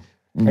all those things.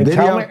 And Video,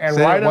 tell me, and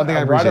say write one thing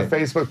I write a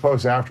appreciate. Facebook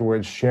post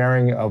afterwards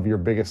sharing of your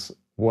biggest,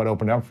 what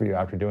opened up for you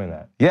after doing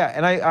that. Yeah,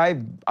 and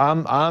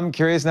I'm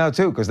curious now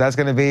too because that's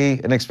going to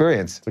be an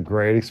experience. It's a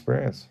great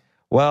experience.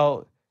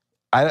 Well,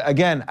 I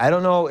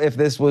don't know if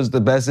this was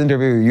the best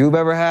interview you've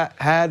ever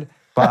had,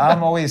 but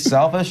I'm always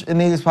selfish in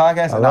these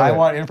podcasts, and I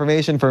want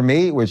information for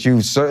me, which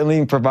you've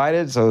certainly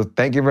provided. So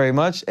thank you very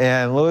much.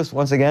 And Lewis,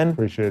 once again,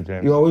 Appreciate it,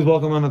 James. you're always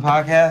welcome on the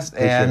podcast,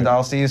 and it.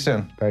 I'll see you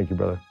soon. Thank you,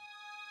 brother.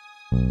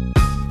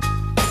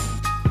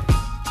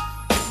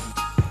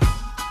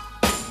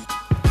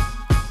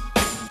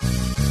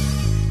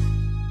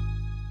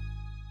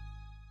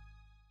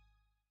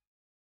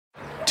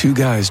 Two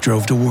guys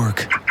drove to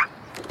work.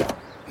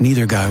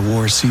 Neither guy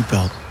wore a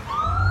seatbelt.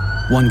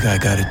 One guy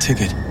got a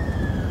ticket.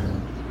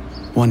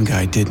 One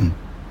guy didn't.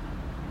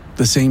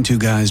 The same 2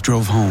 guys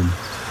drove home.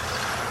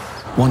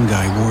 One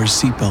guy wore a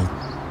seatbelt.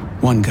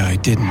 One guy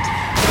didn't.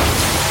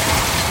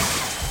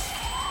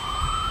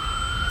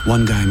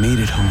 One guy made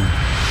it home.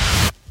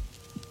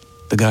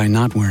 The guy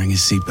not wearing his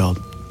seatbelt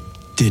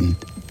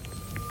didn't.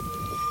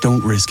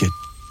 Don't risk it.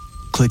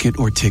 Click it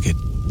or ticket.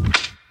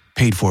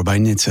 Paid for by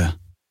NHTSA.